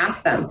 And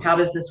ask them, how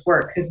does this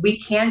work? Because we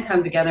can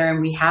come together,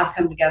 and we have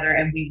come together,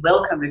 and we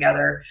will come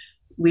together.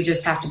 We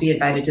just have to be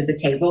invited to the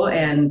table.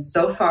 And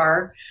so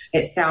far,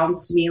 it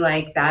sounds to me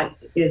like that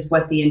is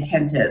what the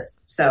intent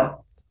is.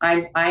 So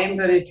I am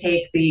going to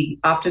take the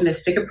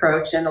optimistic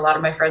approach, and a lot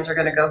of my friends are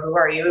going to go, "Who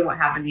are you, and what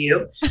happened to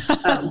you?"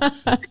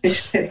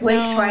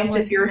 Blink twice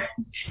if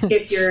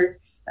you're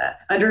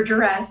under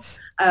duress.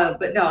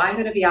 But no, I'm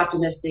going to be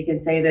optimistic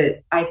and say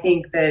that I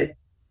think that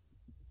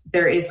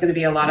there is going to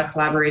be a lot of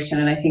collaboration,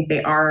 and I think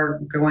they are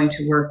going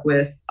to work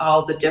with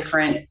all the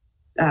different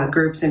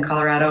groups in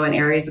Colorado and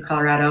areas of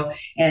Colorado.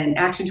 And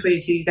Action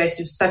 22, you guys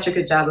do such a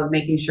good job of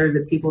making sure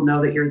that people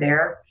know that you're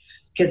there.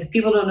 Because if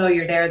people don't know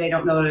you're there, they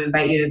don't know to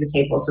invite you to the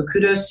table. So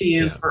kudos to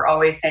you for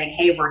always saying,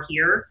 "Hey, we're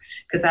here,"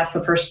 because that's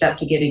the first step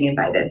to getting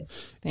invited.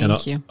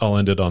 Thank you. I'll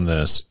end it on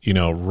this.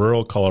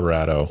 Rural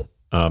Colorado,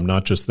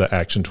 not just the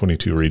Action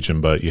 22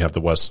 region, but you have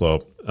the West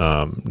Slope,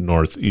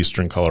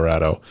 northeastern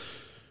Colorado.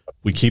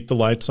 We keep the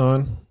lights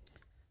on,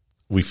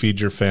 we feed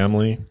your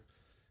family,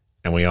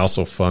 and we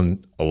also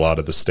fund a lot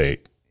of the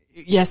state.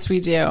 Yes, we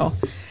do.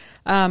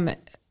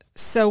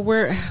 So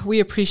we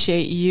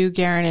appreciate you,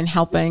 Garen, in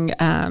helping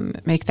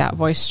make that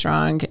voice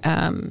strong.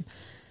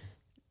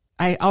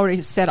 I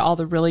already said all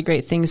the really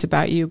great things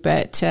about you,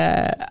 but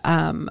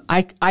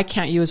I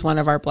count you as one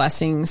of our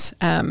blessings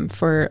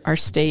for our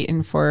state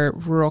and for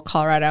rural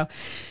Colorado.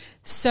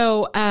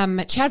 So,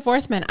 Chad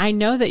Vorthman, I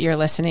know that you're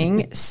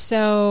listening.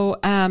 So,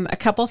 a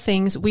couple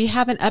things. We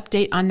have an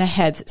update on the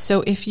heads.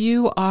 So, if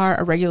you are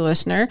a regular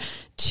listener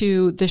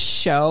to the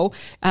show,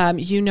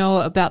 you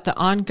know about the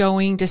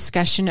ongoing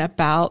discussion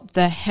about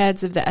the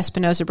heads of the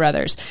Espinosa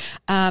brothers.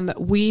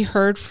 We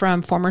heard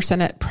from former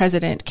Senate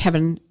President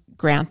Kevin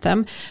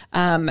Grantham,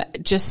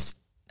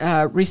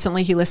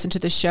 recently he listened to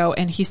the show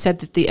and he said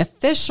that the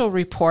official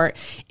report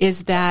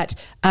is that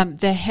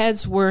the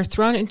heads were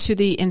thrown into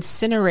the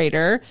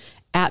incinerator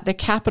at the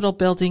Capitol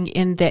building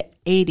in the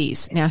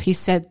 80s. Now, he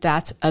said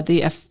that's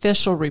the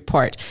official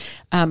report.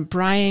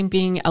 Brian,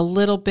 being a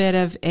little bit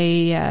of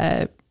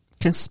a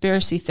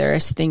conspiracy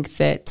theorist, think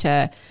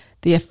that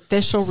the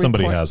official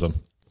somebody report... has them.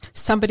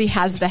 Somebody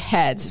has the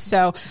heads.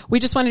 So we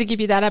just wanted to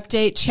give you that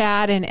update,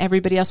 Chad, and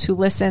everybody else who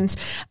listens.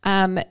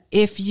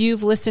 If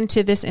you've listened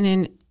to this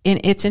in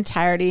its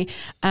entirety,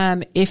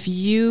 if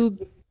you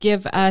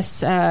give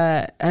us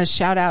a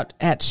shout out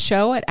at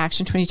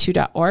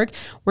show@action22.org,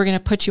 we're going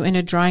to put you in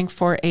a drawing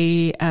for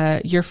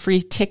your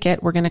free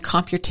ticket. We're going to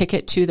comp your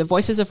ticket to the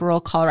Voices of Rural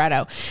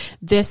Colorado.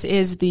 This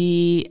is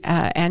the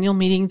annual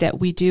meeting that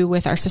we do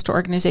with our sister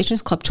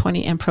organizations, Club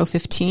 20 and Pro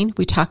 15.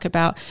 We talk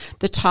about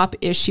the top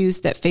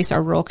issues that face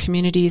our rural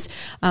communities.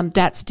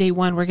 That's day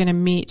one. We're going to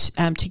meet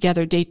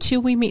together. Day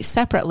two, we meet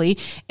separately,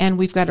 and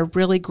we've got a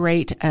really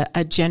great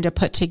agenda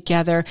put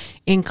together,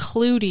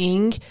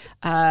 including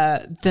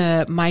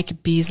the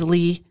Mike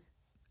Beasley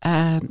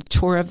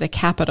tour of the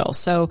Capitol.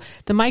 So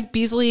the Mike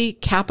Beasley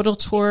Capitol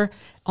tour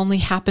only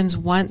happens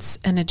once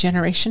in a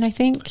generation, I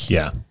think.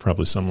 Yeah,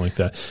 probably something like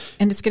that.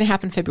 And it's going to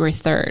happen February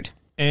 3rd.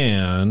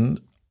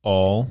 And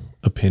all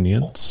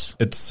opinions,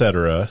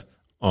 etc.,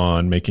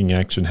 on Making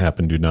Action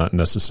Happen do not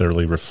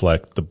necessarily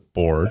reflect the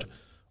board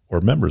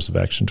or members of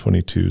Action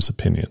 22's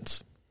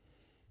opinions.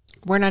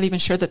 We're not even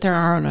sure that they're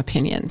our own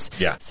opinions.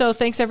 Yeah. So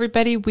thanks,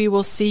 everybody. We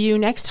will see you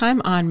next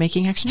time on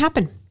Making Action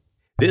Happen.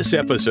 This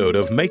episode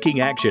of Making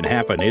Action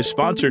Happen is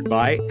sponsored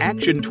by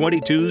Action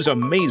 22's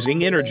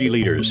amazing energy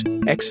leaders: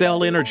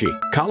 Xcel Energy,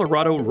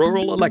 Colorado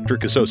Rural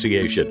Electric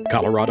Association,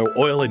 Colorado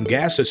Oil and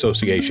Gas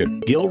Association,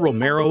 Gil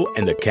Romero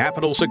and the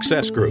Capital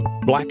Success Group,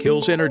 Black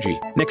Hills Energy,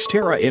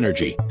 Nextera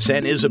Energy,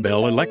 San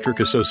Isabel Electric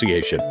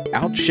Association,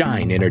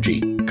 Outshine Energy,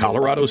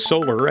 Colorado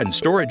Solar and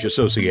Storage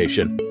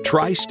Association,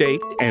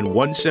 Tri-State, and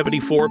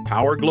 174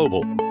 Power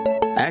Global.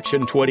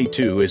 Action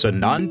 22 is a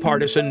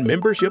nonpartisan,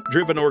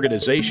 membership-driven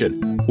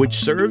organization which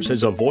serves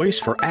as a voice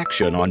for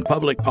action on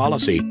public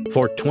policy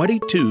for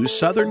 22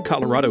 southern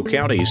Colorado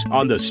counties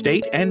on the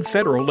state and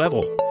federal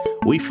level.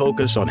 We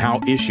focus on how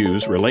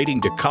issues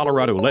relating to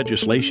Colorado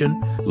legislation,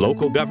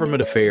 local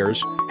government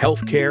affairs,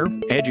 healthcare,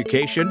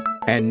 education,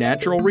 and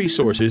natural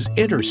resources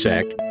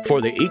intersect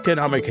for the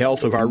economic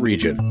health of our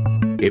region.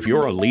 If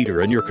you're a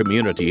leader in your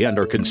community and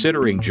are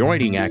considering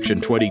joining Action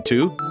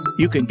 22,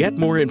 you can get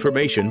more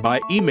information by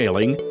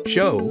emailing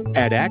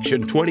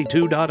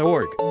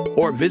show@action22.org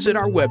or visit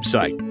our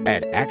website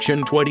at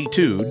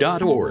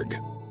action22.org.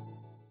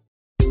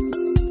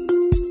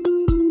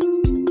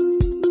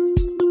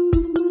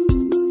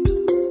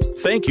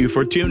 Thank you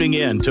for tuning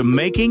in to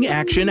Making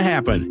Action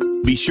Happen.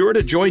 Be sure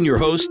to join your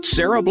hosts,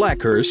 Sarah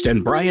Blackhurst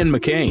and Brian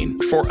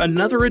McCain, for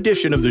another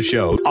edition of the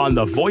show on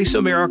the Voice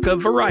America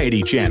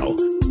Variety Channel.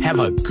 Have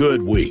a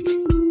good week.